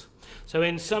dangerous. So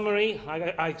in summary,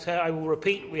 I will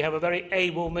repeat, we have a very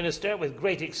able minister with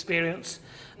great experience,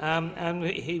 and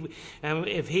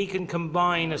if he can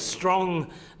combine a strong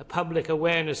public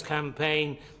awareness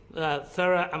campaign,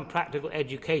 thorough and practical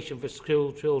education for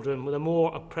school children with a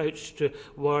more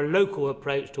local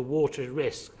approach to water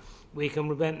risk, we can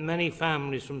prevent many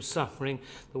families from suffering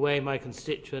the way my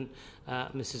constituent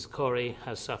Mrs. Corrie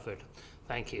has suffered.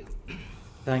 Thank you.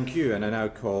 Thank you, and I now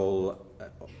call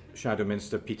Shadow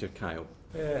Minister Peter Kyle.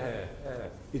 It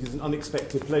is an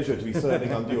unexpected pleasure to be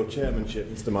serving under your chairmanship,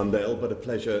 Mr. Mundell, but a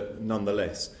pleasure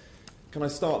nonetheless. Can I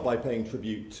start by paying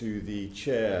tribute to the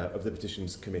chair of the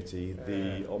Petitions Committee,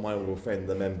 my honourable friend,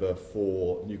 the member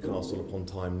for Newcastle upon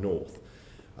Tyne North.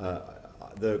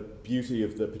 The beauty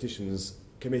of the Petitions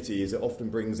Committee is it often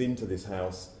brings into this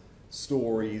House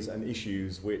stories and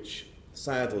issues which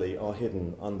sadly are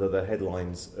hidden under the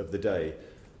headlines of the day.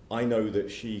 I know that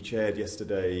she chaired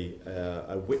yesterday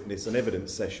a witness and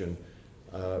evidence session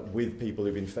with people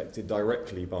who've been affected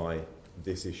directly by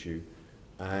this issue.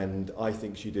 And I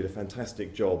think she did a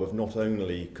fantastic job of not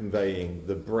only conveying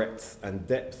the breadth and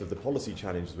depth of the policy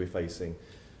challenges we're facing,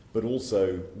 but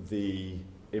also the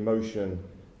emotion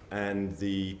and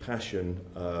the passion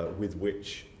with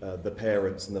which the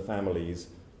parents and the families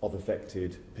of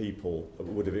affected people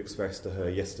would have expressed to her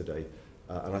yesterday,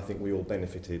 and I think we all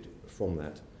benefited from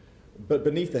that. But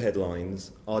beneath the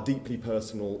headlines are deeply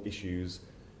personal issues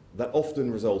that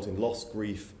often result in loss,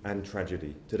 grief and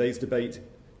tragedy. Today's debate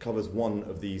covers one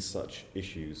of these such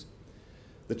issues.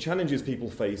 The challenges people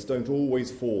face don't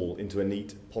always fall into a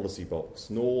neat policy box,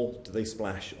 nor do they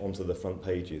splash onto the front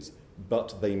pages,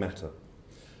 but they matter.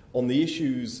 On the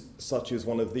issues such as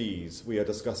one of these we are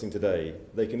discussing today,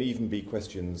 they can even be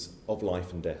questions of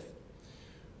life and death.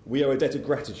 We owe a debt of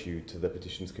gratitude to the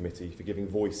Petitions Committee for giving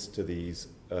voice to these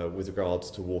with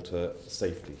regards to water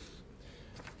safety.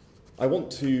 I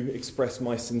want to express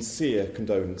my sincere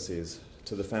condolences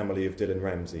to the family of Dylan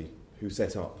Ramsey, who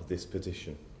set up this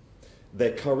petition.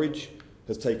 Their courage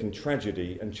has taken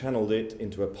tragedy and channelled it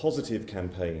into a positive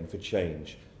campaign for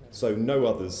change, so no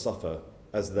others suffer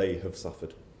as they have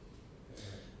suffered.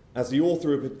 As the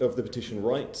author of the petition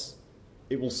writes,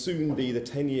 it will soon be the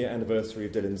 10-year anniversary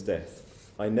of Dylan's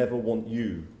death. I never want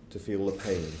you to feel the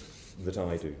pain that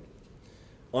I do.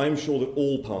 I am sure that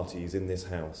all parties in this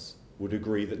House would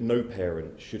agree that no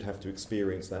parent should have to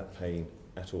experience that pain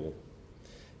at all.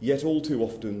 Yet all too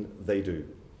often they do.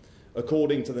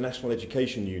 According to the National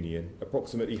Education Union,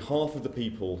 approximately half of the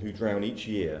people who drown each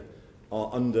year are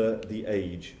under the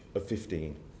age of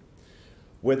 15.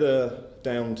 Whether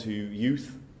down to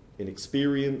youth,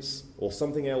 inexperience, or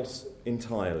something else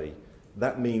entirely,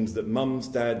 that means that mums,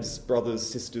 dads, brothers,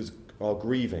 sisters are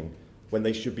grieving when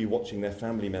they should be watching their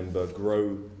family member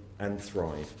grow and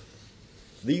thrive.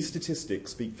 These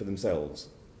statistics speak for themselves,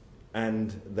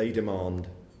 and they demand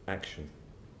action.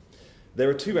 There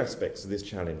are two aspects to this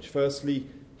challenge. Firstly,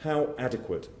 how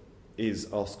adequate is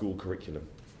our school curriculum?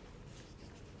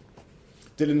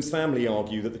 Dylan's family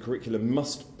argue that the curriculum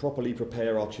must properly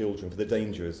prepare our children for the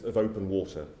dangers of open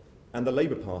water, and the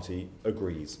Labour Party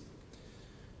agrees.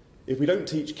 If we don't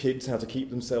teach kids how to keep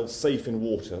themselves safe in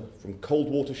water, from cold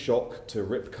water shock to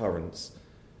rip currents,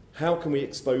 how can we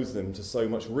expose them to so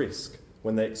much risk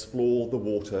when they explore the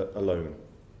water alone?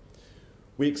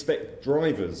 We expect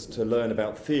drivers to learn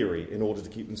about theory in order to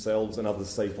keep themselves and others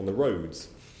safe on the roads.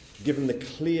 Given the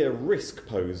clear risk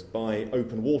posed by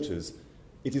open waters,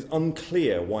 it is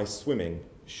unclear why swimming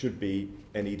should be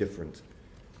any different.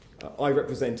 I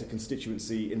represent a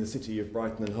constituency in the city of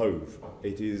Brighton and Hove.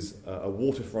 It is a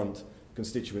waterfront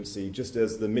constituency, just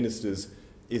as the Ministers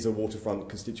is a waterfront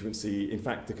constituency. In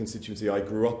fact, the constituency I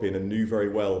grew up in and knew very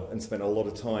well and spent a lot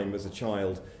of time as a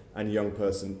child and a young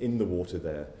person in the water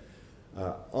there.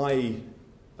 I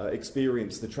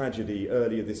experienced the tragedy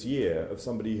earlier this year of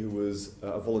somebody who was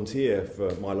a volunteer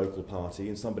for my local party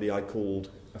and somebody I called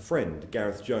a friend,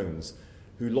 Gareth Jones,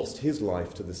 who lost his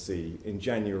life to the sea in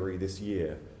January this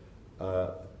year.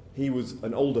 He was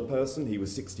an older person, he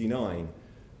was 69,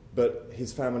 but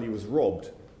his family was robbed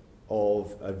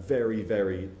of a very,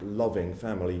 very loving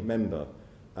family member.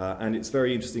 And it's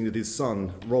very interesting that his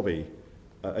son, Robbie,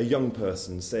 a young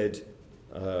person, said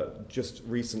just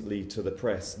recently to the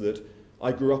press that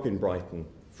I grew up in Brighton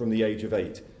from the age of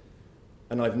 8,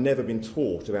 and I've never been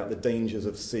taught about the dangers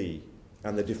of sea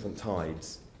and the different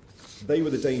tides. They were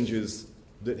the dangers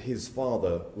that his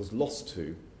father was lost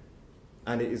to,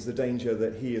 and it is the danger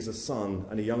that he as a son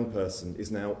and a young person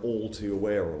is now all too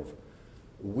aware of.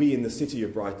 We in the city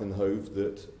of Brighton and Hove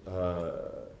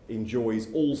that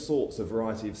enjoys all sorts of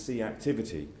variety of sea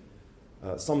activity,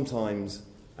 sometimes,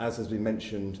 as has been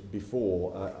mentioned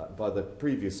before by the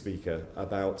previous speaker,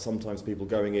 about sometimes people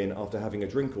going in after having a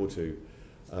drink or two.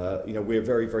 We're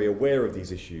very, very aware of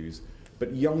these issues,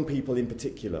 but young people in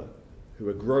particular who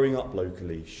are growing up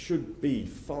locally should be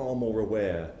far more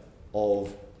aware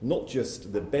of not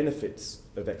just the benefits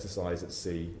of exercise at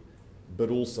sea, but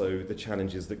also the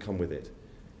challenges that come with it.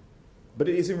 But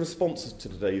it is in response to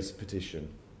today's petition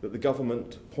that the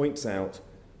government points out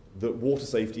that water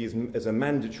safety is a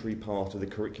mandatory part of the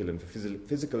curriculum for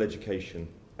physical education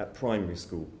at primary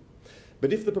school.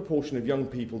 But if the proportion of young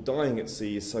people dying at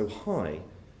sea is so high,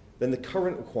 then the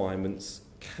current requirements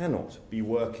cannot be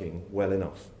working well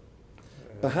enough.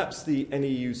 Perhaps the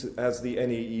NEU, as the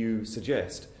NEU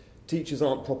suggest, teachers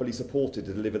aren't properly supported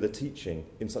to deliver the teaching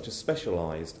in such a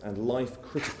specialised and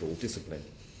life-critical discipline.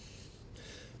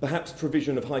 Perhaps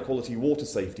provision of high-quality water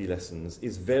safety lessons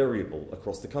is variable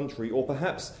across the country, or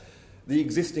perhaps the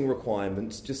existing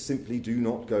requirements just simply do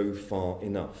not go far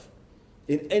enough.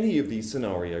 In any of these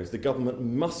scenarios, the government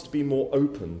must be more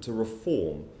open to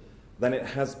reform than it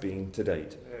has been to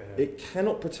date. It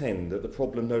cannot pretend that the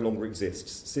problem no longer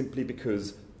exists simply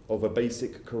because of a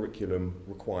basic curriculum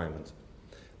requirement.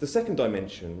 The second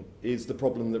dimension is the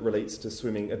problem that relates to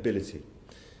swimming ability.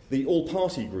 The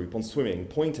all-party group on swimming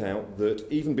point out that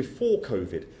even before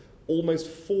COVID,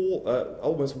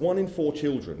 almost 1 in 4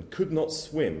 children could not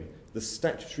swim the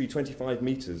statutory 25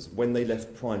 metres when they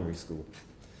left primary school.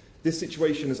 This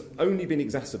situation has only been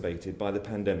exacerbated by the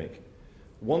pandemic.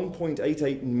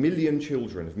 1.88 million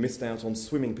children have missed out on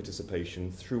swimming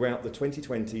participation throughout the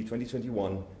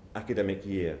 2020-2021 academic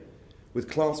year,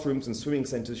 with classrooms and swimming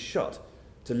centres shut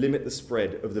to limit the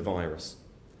spread of the virus.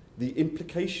 The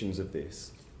implications of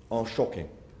this are shocking.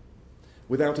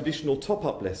 Without additional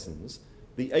top-up lessons,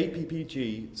 the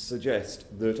APPG suggests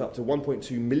that up to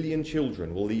 1.2 million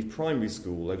children will leave primary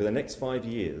school over the next 5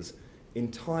 years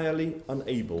entirely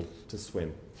unable to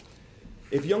swim.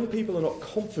 If young people are not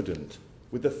confident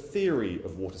with the theory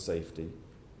of water safety,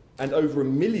 and over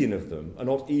 1 million of them are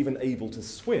not even able to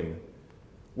swim,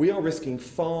 we are risking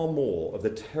far more of the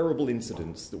terrible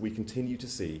incidents that we continue to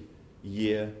see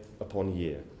year upon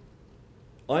year.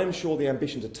 I am sure the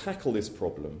ambition to tackle this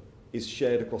problem is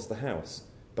shared across the House,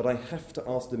 but I have to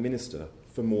ask the Minister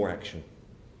for more action.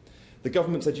 The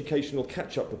government's educational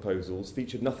catch-up proposals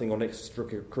featured nothing on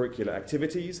extracurricular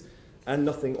activities and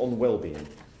nothing on well-being.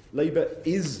 Labour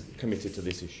is committed to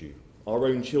this issue. Our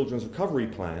own Children's Recovery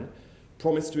Plan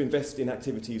promised to invest in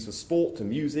activities for sport and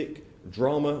music,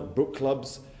 drama, book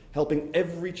clubs, helping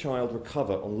every child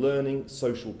recover on learning,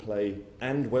 social play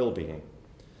and well-being.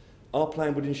 Our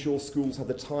plan would ensure schools have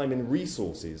the time and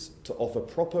resources to offer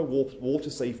proper water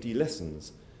safety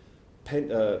lessons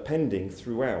pending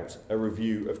throughout a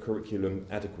review of curriculum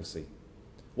adequacy.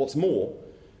 What's more,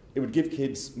 it would give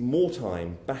kids more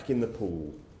time back in the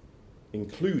pool,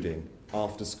 including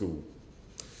after school.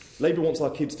 Labour wants our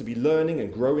kids to be learning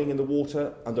and growing in the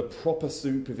water under proper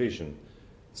supervision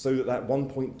so that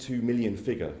 1.2 million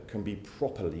figure can be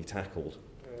properly tackled.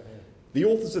 The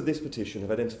authors of this petition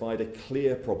have identified a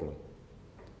clear problem.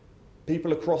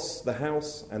 People across the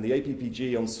House and the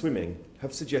APPG on swimming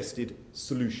have suggested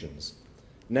solutions.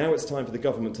 Now it's time for the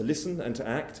government to listen and to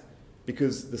act,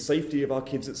 because the safety of our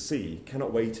kids at sea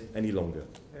cannot wait any longer.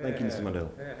 Thank you, Mr. Mundell.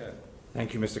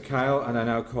 Thank you, Mr. Kyle. And I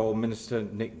now call Minister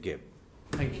Nick Gibb.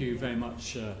 Thank you very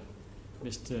much,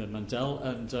 Mr. Mundell,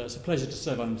 and it's a pleasure to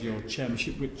serve under your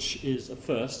chairmanship, which is a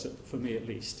first, for me at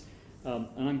least.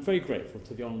 And I'm very grateful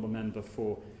to the Honourable Member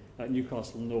for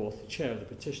Newcastle North, Chair of the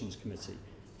Petitions Committee,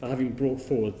 for having brought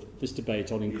forward this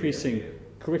debate on increasing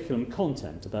curriculum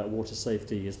content about water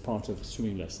safety as part of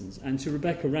swimming lessons, and to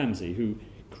Rebecca Ramsey, who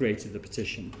created the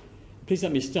petition. Please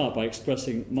let me start by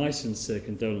expressing my sincere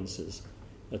condolences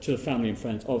to the family and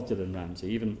friends of Dylan Ramsey.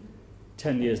 Even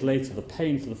 10 years later, the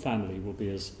pain for the family will be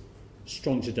as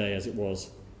strong today as it was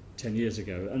 10 years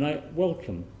ago. And I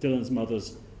welcome Dylan's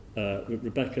mother's,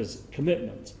 Rebecca's,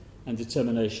 commitment and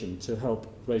determination to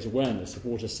help raise awareness of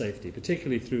water safety,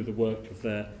 particularly through the work of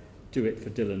their Do It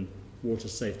for Dylan water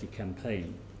safety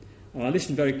campaign. I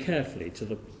listened very carefully to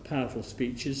the powerful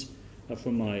speeches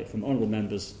from honourable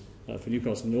members for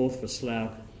Newcastle North, for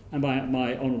Slough, and by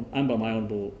my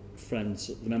honourable friends,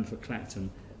 the member for Clacton,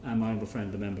 and my honourable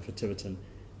friend, the member for Tiverton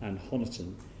and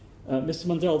Honiton. Mr.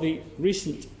 Mundell, the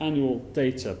recent annual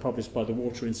data published by the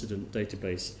Water Incident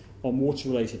Database on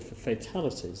water-related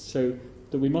fatalities show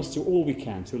that we must do all we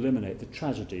can to eliminate the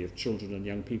tragedy of children and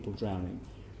young people drowning.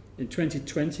 In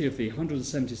 2020, of the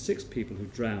 176 people who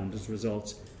drowned as a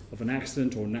result of an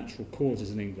accident or natural causes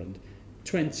in England,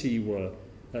 20 were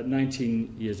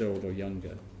 19 years old or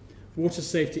younger. Water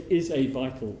safety is a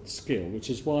vital skill, which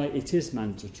is why it is a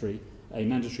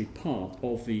mandatory part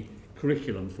of the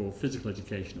curriculum for physical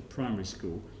education at primary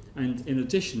school. And in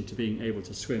addition to being able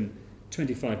to swim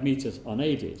 25 metres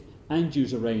unaided and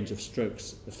use a range of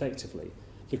strokes effectively,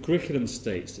 the curriculum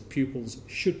states that pupils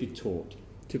should be taught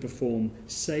to perform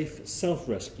safe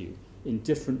self-rescue in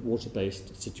different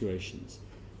water-based situations.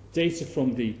 Data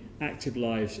from the Active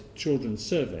Lives Children's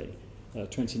Survey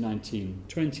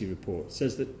 2019-20 report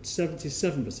says that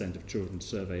 77% of children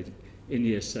surveyed in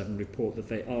Year 7 report that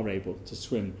they are able to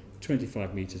swim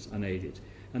 25 metres unaided,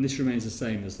 and this remains the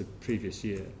same as the previous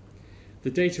year. The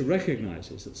data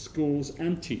recognises that schools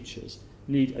and teachers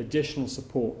need additional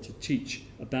support to teach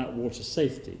about water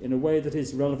safety in a way that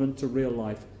is relevant to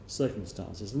real-life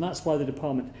circumstances, and that's why the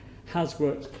department has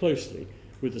worked closely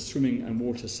with the swimming and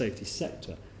water safety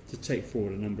sector to take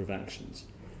forward a number of actions.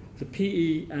 The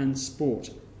PE and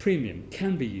sport premium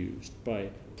can be used by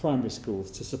primary schools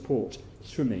to support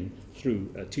swimming through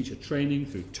teacher training,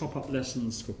 through top-up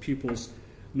lessons for pupils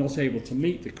not able to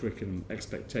meet the curriculum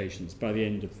expectations by the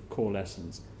end of core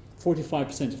lessons.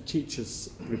 45% of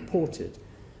teachers reported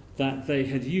that they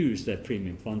had used their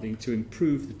premium funding to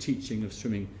improve the teaching of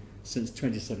swimming since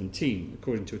 2017,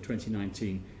 according to a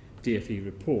 2019 DFE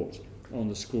report. on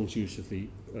the school's use of the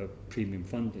premium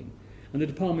funding. And the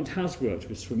department has worked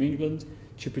with Swim England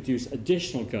to produce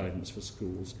additional guidance for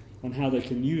schools on how they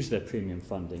can use their premium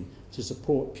funding to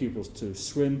support pupils to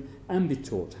swim and be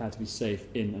taught how to be safe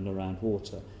in and around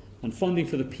water. And funding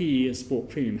for the PE and sport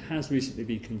premium has recently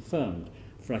been confirmed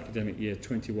for academic year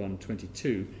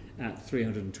 21-22 at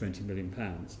 £320 million.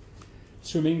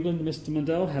 Swim England, Mr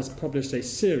Mundell, has published a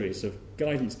series of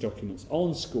guidance documents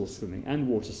on school swimming and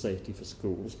water safety for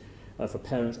schools, for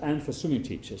parents and for swimming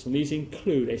teachers, and these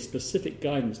include a specific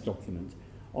guidance document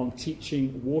on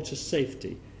teaching water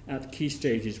safety at key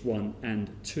stages 1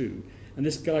 and 2. And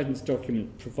this guidance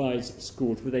document provides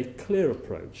schools with a clear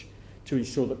approach to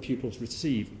ensure that pupils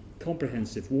receive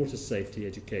comprehensive water safety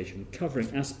education covering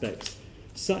aspects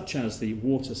such as the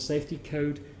water safety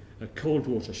code, a cold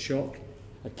water shock,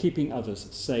 keeping others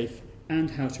safe,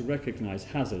 and how to recognise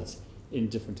hazards in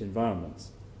different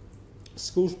environments.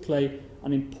 Schools play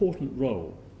an important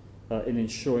role in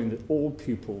ensuring that all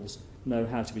pupils know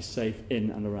how to be safe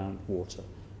in and around water,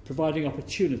 providing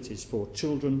opportunities for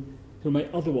children who may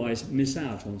otherwise miss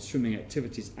out on swimming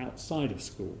activities outside of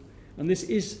school. And this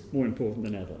is more important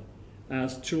than ever,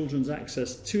 as children's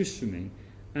access to swimming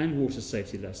and water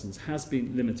safety lessons has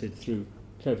been limited through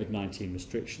COVID-19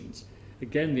 restrictions.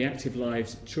 Again, the Active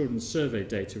Lives Children's Survey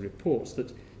data reports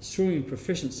that swimming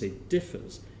proficiency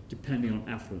differs depending on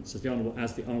affluence, as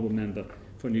the Honourable Member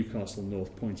for Newcastle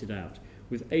North pointed out,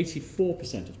 with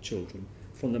 84% of children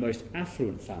from the most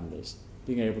affluent families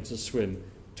being able to swim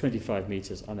 25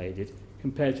 metres unaided,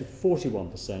 compared to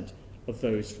 41% of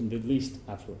those from the least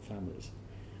affluent families.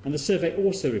 And the survey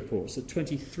also reports that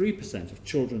 23% of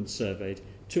children surveyed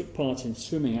took part in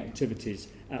swimming activities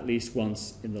at least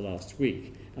once in the last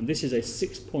week. And this is a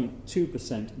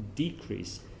 6.2%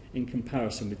 decrease in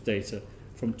comparison with data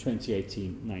from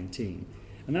 2018-19.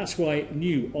 And that's why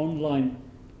new online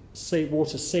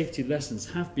water safety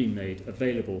lessons have been made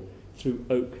available through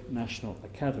Oak National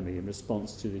Academy in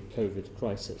response to the COVID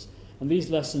crisis. And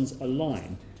these lessons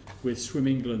align with Swim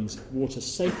England's water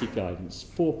safety guidance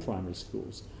for primary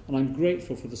schools. And I'm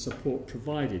grateful for the support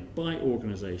provided by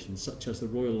organisations such as the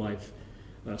Royal Life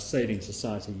Sailing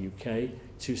Society UK,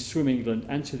 to Swim England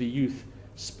and to the Youth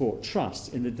Sport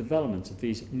Trust in the development of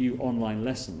these new online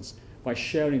lessons by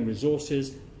sharing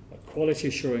resources, quality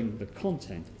assuring the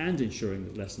content and ensuring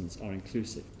that lessons are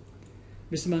inclusive.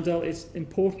 Mr Mandel, it's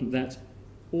important that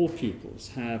all pupils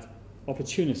have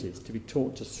opportunities to be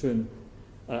taught to swim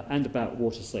and about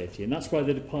water safety, and that's why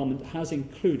the department has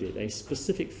included a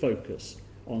specific focus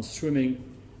on swimming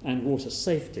and water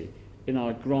safety in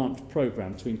our grant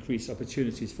programme to increase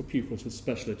opportunities for pupils with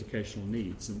special educational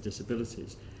needs and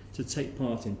disabilities to take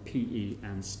part in PE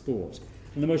and sport.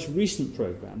 And the most recent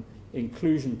programme,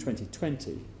 Inclusion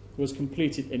 2020, was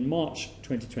completed in March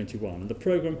 2021, and the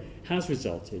programme has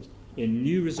resulted in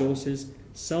new resources,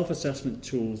 self-assessment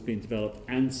tools being developed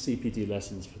and CPD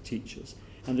lessons for teachers.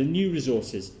 And the new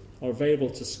resources are available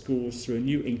to schools through a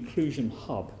new inclusion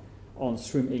hub on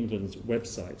Swim England's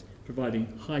website,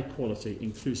 providing high-quality,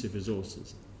 inclusive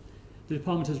resources. The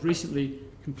department has recently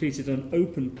completed an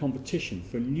open competition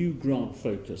for a new grant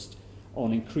focused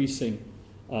on increasing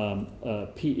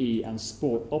PE and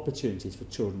sport opportunities for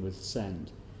children with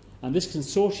SEND. And this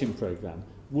consortium programme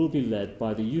will be led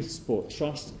by the Youth Sport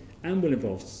Trust and will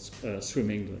involve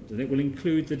Swim England, and it will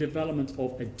include the development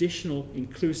of additional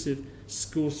inclusive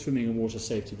school swimming and water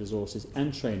safety resources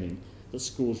and training that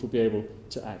schools will be able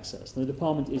to access. And the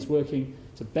department is working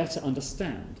to better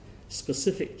understand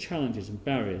specific challenges and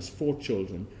barriers for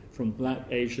children from Black,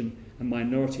 Asian and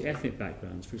minority ethnic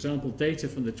backgrounds. For example, data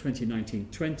from the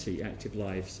 2019-20 Active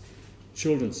Lives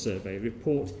Children's Survey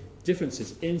report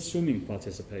differences in swimming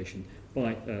participation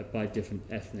by different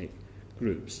ethnic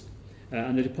groups.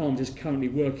 And the department is currently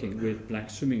working with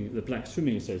the Black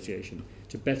Swimming Association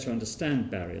to better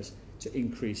understand barriers to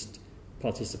increased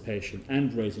participation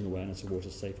and raising awareness of water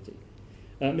safety.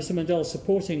 Mr Mandel,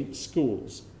 supporting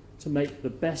schools to make the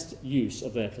best use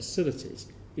of their facilities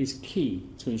is key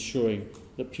to ensuring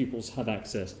that pupils have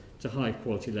access to high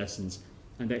quality lessons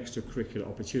and extracurricular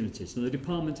opportunities. And the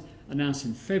department announced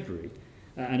in February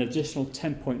an additional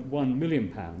 £10.1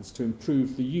 million to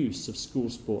improve the use of school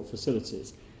sport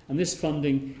facilities. And this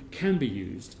funding can be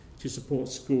used to support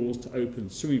schools to open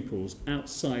swimming pools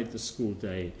outside the school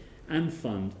day and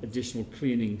fund additional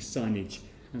cleaning, signage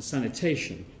and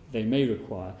sanitation they may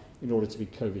require in order to be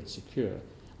COVID secure.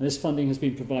 And this funding has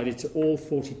been provided to all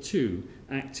 42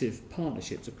 active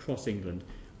partnerships across England,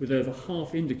 with over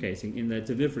half indicating in their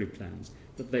delivery plans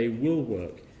that they will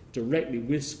work directly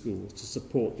with schools to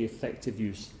support the effective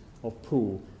use of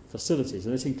pool facilities.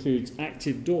 And this includes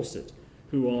Active Dorset,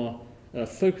 who are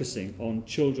focusing on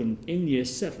children in Year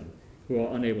 7 who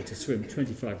are unable to swim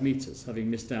 25 metres, having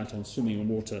missed out on swimming and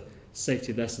water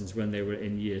safety lessons when they were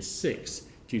in Year 6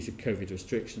 due to COVID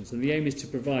restrictions. And the aim is to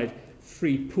provide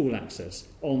free pool access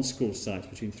on school sites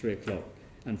between 3 o'clock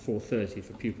and 4:30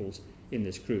 for pupils in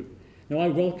this group. Now, I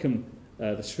welcome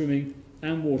the swimming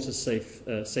and water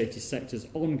safety sector's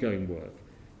ongoing work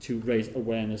to raise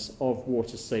awareness of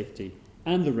water safety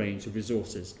and the range of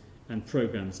resources and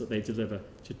programmes that they deliver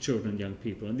to children and young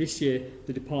people. And this year,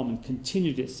 the Department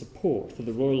continued its support for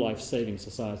the Royal Life Saving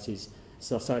Society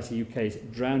UK's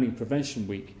Drowning Prevention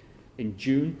Week in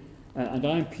June, and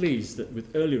I am pleased that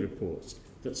with early reports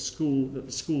that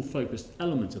the school-focused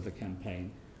element of the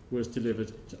campaign was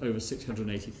delivered to over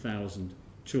 680,000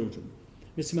 children.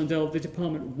 Mr Mandel, the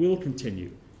Department will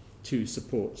continue to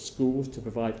support schools to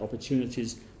provide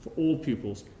opportunities for all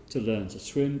pupils to learn to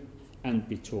swim and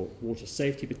be taught water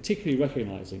safety, particularly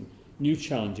recognising new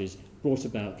challenges brought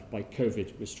about by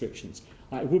COVID restrictions.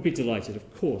 I would be delighted,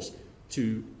 of course,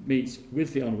 to meet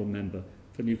with the Honourable Member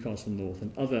for Newcastle North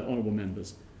and other Honourable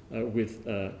Members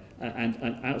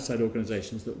and outside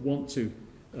organisations that want to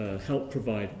help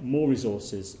provide more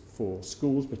resources for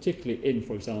schools, particularly in,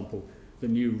 for example, the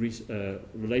new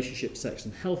relationship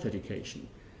section health education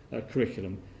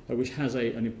curriculum, which has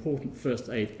an important first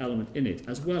aid element in it,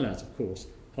 as well as, of course,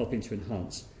 helping to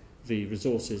enhance the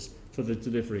resources for the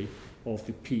delivery of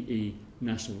the PE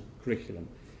national curriculum.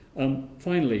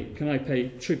 Finally, can I pay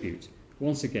tribute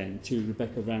once again to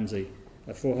Rebecca Ramsey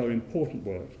for her important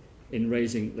work in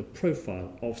raising the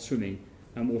profile of swimming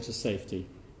and water safety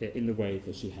in the way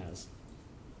that she has.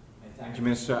 Thank you,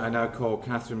 Minister. I now call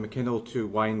Catherine McKinnell to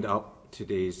wind up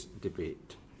today's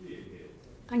debate.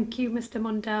 Thank you, Mr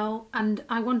Mundell, and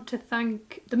I want to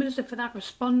thank the Minister for that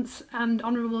response and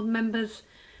honourable members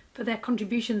for their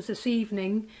contributions this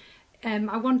evening.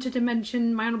 I wanted to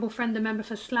mention my honourable friend, the member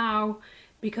for Slough,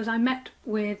 because I met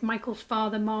with Michael's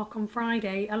father, Mark, on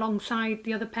Friday, alongside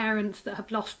the other parents that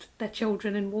have lost their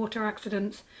children in water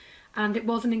accidents, and it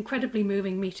was an incredibly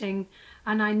moving meeting,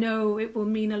 and I know it will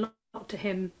mean a lot to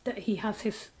him that he has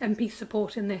his MP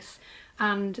support in this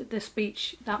and the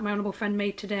speech that my honourable friend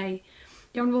made today.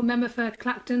 The honourable member for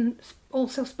Clacton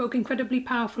also spoke incredibly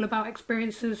powerful about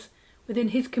experiences within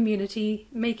his community,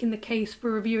 making the case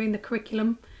for reviewing the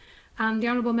curriculum, and the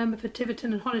honourable member for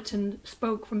Tiverton and Honiton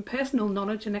spoke from personal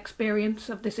knowledge and experience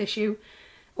of this issue,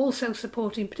 also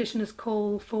supporting petitioners'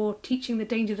 call for teaching the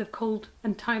dangers of cold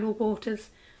and tidal waters,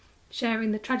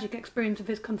 sharing the tragic experience of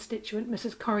his constituent,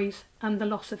 Mrs Corries, and the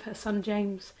loss of her son,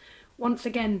 James. Once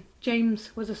again,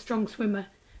 James was a strong swimmer.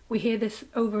 We hear this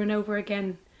over and over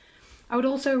again. I would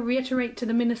also reiterate to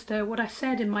the Minister what I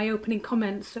said in my opening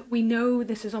comments, that we know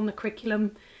this is on the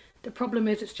curriculum. The problem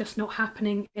is it's just not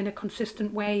happening in a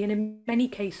consistent way, and in many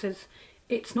cases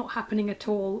it's not happening at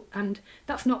all, and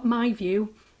that's not my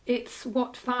view. It's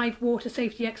what 5 water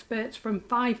safety experts from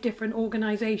 5 different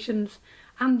organisations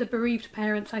and the bereaved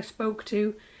parents I spoke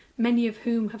to, many of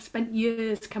whom have spent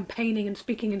years campaigning and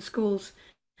speaking in schools,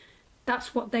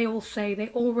 that's what they all say. They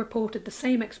all reported the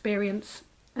same experience,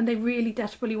 and they really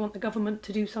desperately want the government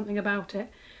to do something about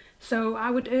it. So I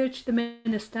would urge the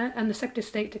Minister and the Secretary of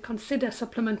State to consider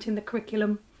supplementing the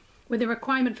curriculum with a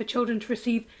requirement for children to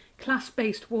receive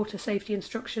class-based water safety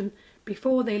instruction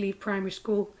before they leave primary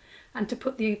school, and to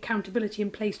put the accountability in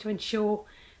place to ensure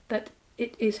that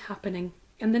it is happening.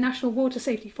 And the National Water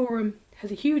Safety Forum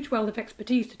has a huge wealth of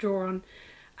expertise to draw on,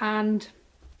 and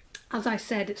as I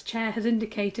said, its chair has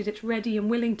indicated it's ready and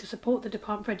willing to support the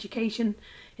Department for Education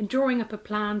in drawing up a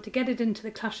plan to get it into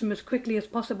the classroom as quickly as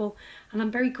possible, and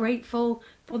I'm very grateful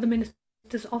for the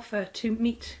Minister's offer to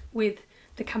meet with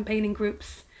the campaigning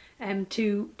groups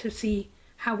to see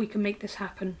how we can make this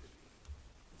happen.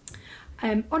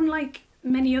 Unlike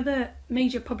many other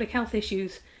major public health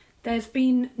issues, there's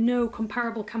been no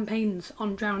comparable campaigns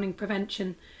on drowning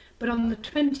prevention. But on the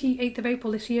 28th of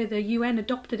April this year, the UN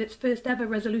adopted its first ever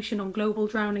resolution on global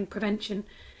drowning prevention,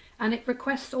 and it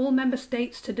requests all member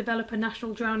states to develop a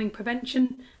national drowning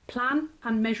prevention plan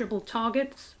and measurable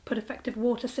targets, put effective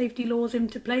water safety laws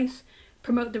into place,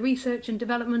 promote the research and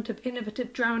development of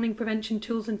innovative drowning prevention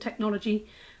tools and technology,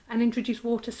 and introduce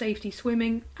water safety,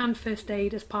 swimming and first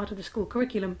aid as part of the school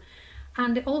curriculum.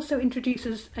 And it also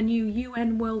introduces a new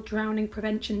UN World Drowning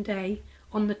Prevention Day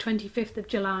on the 25th of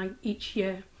July each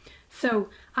year. So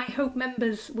I hope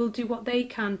members will do what they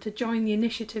can to join the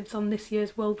initiatives on this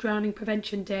year's World Drowning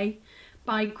Prevention Day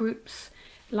by groups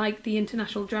like the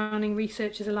International Drowning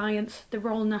Researchers Alliance, the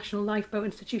Royal National Lifeboat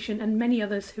Institution, and many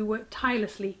others who work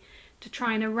tirelessly to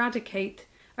try and eradicate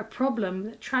a problem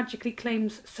that tragically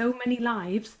claims so many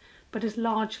lives but is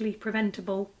largely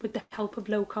preventable with the help of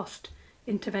low-cost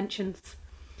interventions.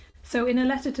 So in a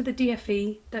letter to the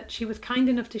DFE that she was kind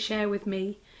enough to share with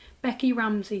me, Becky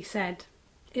Ramsey said,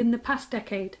 "In the past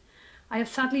decade, I have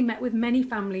sadly met with many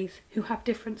families who have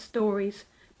different stories,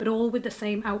 but all with the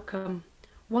same outcome.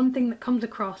 One thing that comes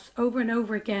across over and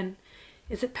over again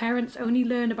is that parents only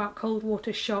learn about cold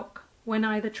water shock when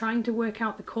either trying to work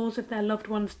out the cause of their loved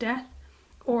one's death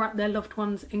or at their loved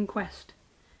one's inquest.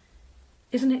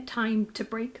 Isn't it time to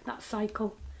break that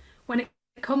cycle? When it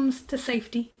comes to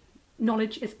safety,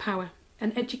 knowledge is power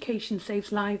and education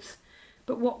saves lives.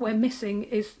 But what we're missing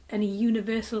is any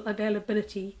universal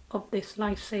availability of this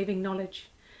life-saving knowledge.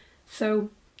 So,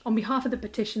 on behalf of the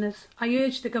petitioners, I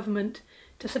urge the government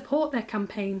to support their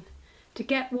campaign to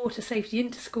get water safety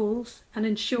into schools and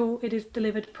ensure it is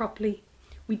delivered properly.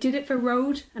 We did it for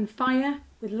road and fire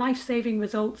with life-saving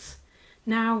results.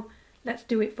 Now, let's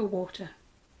do it for water.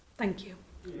 Thank you.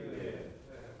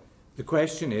 The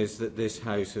question is that this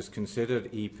House has considered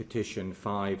E-petition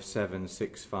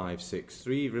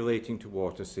 576563 relating to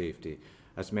water safety.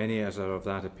 As many as are of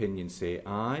that opinion say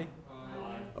aye.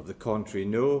 Aye. Of the contrary,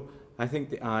 no. I think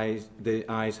the ayes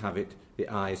have it. The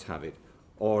ayes have it.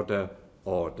 Order,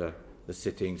 order. The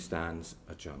sitting stands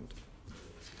adjourned.